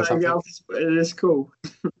 42 or something. It is cool.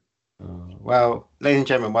 Well, ladies and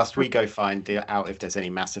gentlemen, whilst we go find out if there's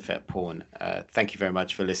any Mass Effect porn, thank you very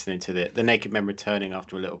much for listening to the Naked Men returning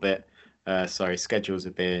after a little bit. Sorry, schedules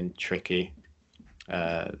have been tricky.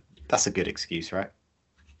 That's a good excuse, right?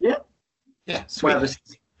 Yeah. Yeah, sweet. Whatever.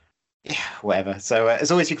 Yeah, whatever. So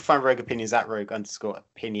as always, you can find Rogue Opinions at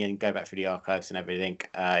Rogue_Opinion. Go back through the archives and everything.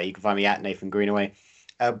 You can find me at Nathan Greenaway.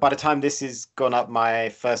 By the time this is gone up, my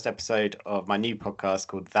first episode of my new podcast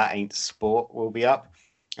called That Ain't Sport will be up.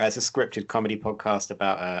 It's a scripted comedy podcast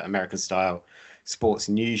about American style sports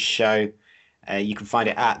news show. You can find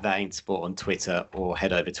it at That Ain't Sport on Twitter, or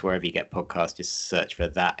head over to wherever you get podcasts. Just search for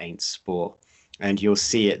That Ain't Sport, and you'll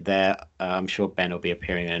see it there. I'm sure Ben will be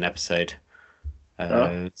appearing in an episode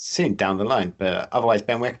soon down the line. But otherwise,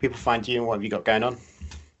 Ben, where can people find you and what have you got going on?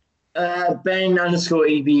 Ben_EBRT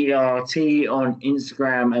on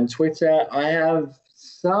Instagram and Twitter. I have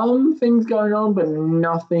some things going on, but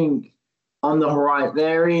nothing on the horizon.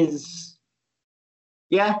 There's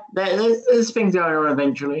things going on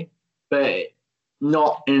eventually, but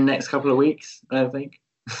not in the next couple of weeks, I don't think.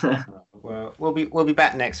 Well, we'll be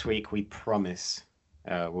back next week. We promise.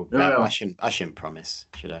 We'll be back. I shouldn't promise,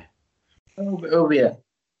 should I? It'll be it.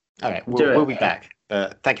 All right, we'll be back.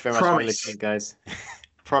 Thank you very much for listening, guys.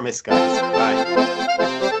 Promise, guys. Bye.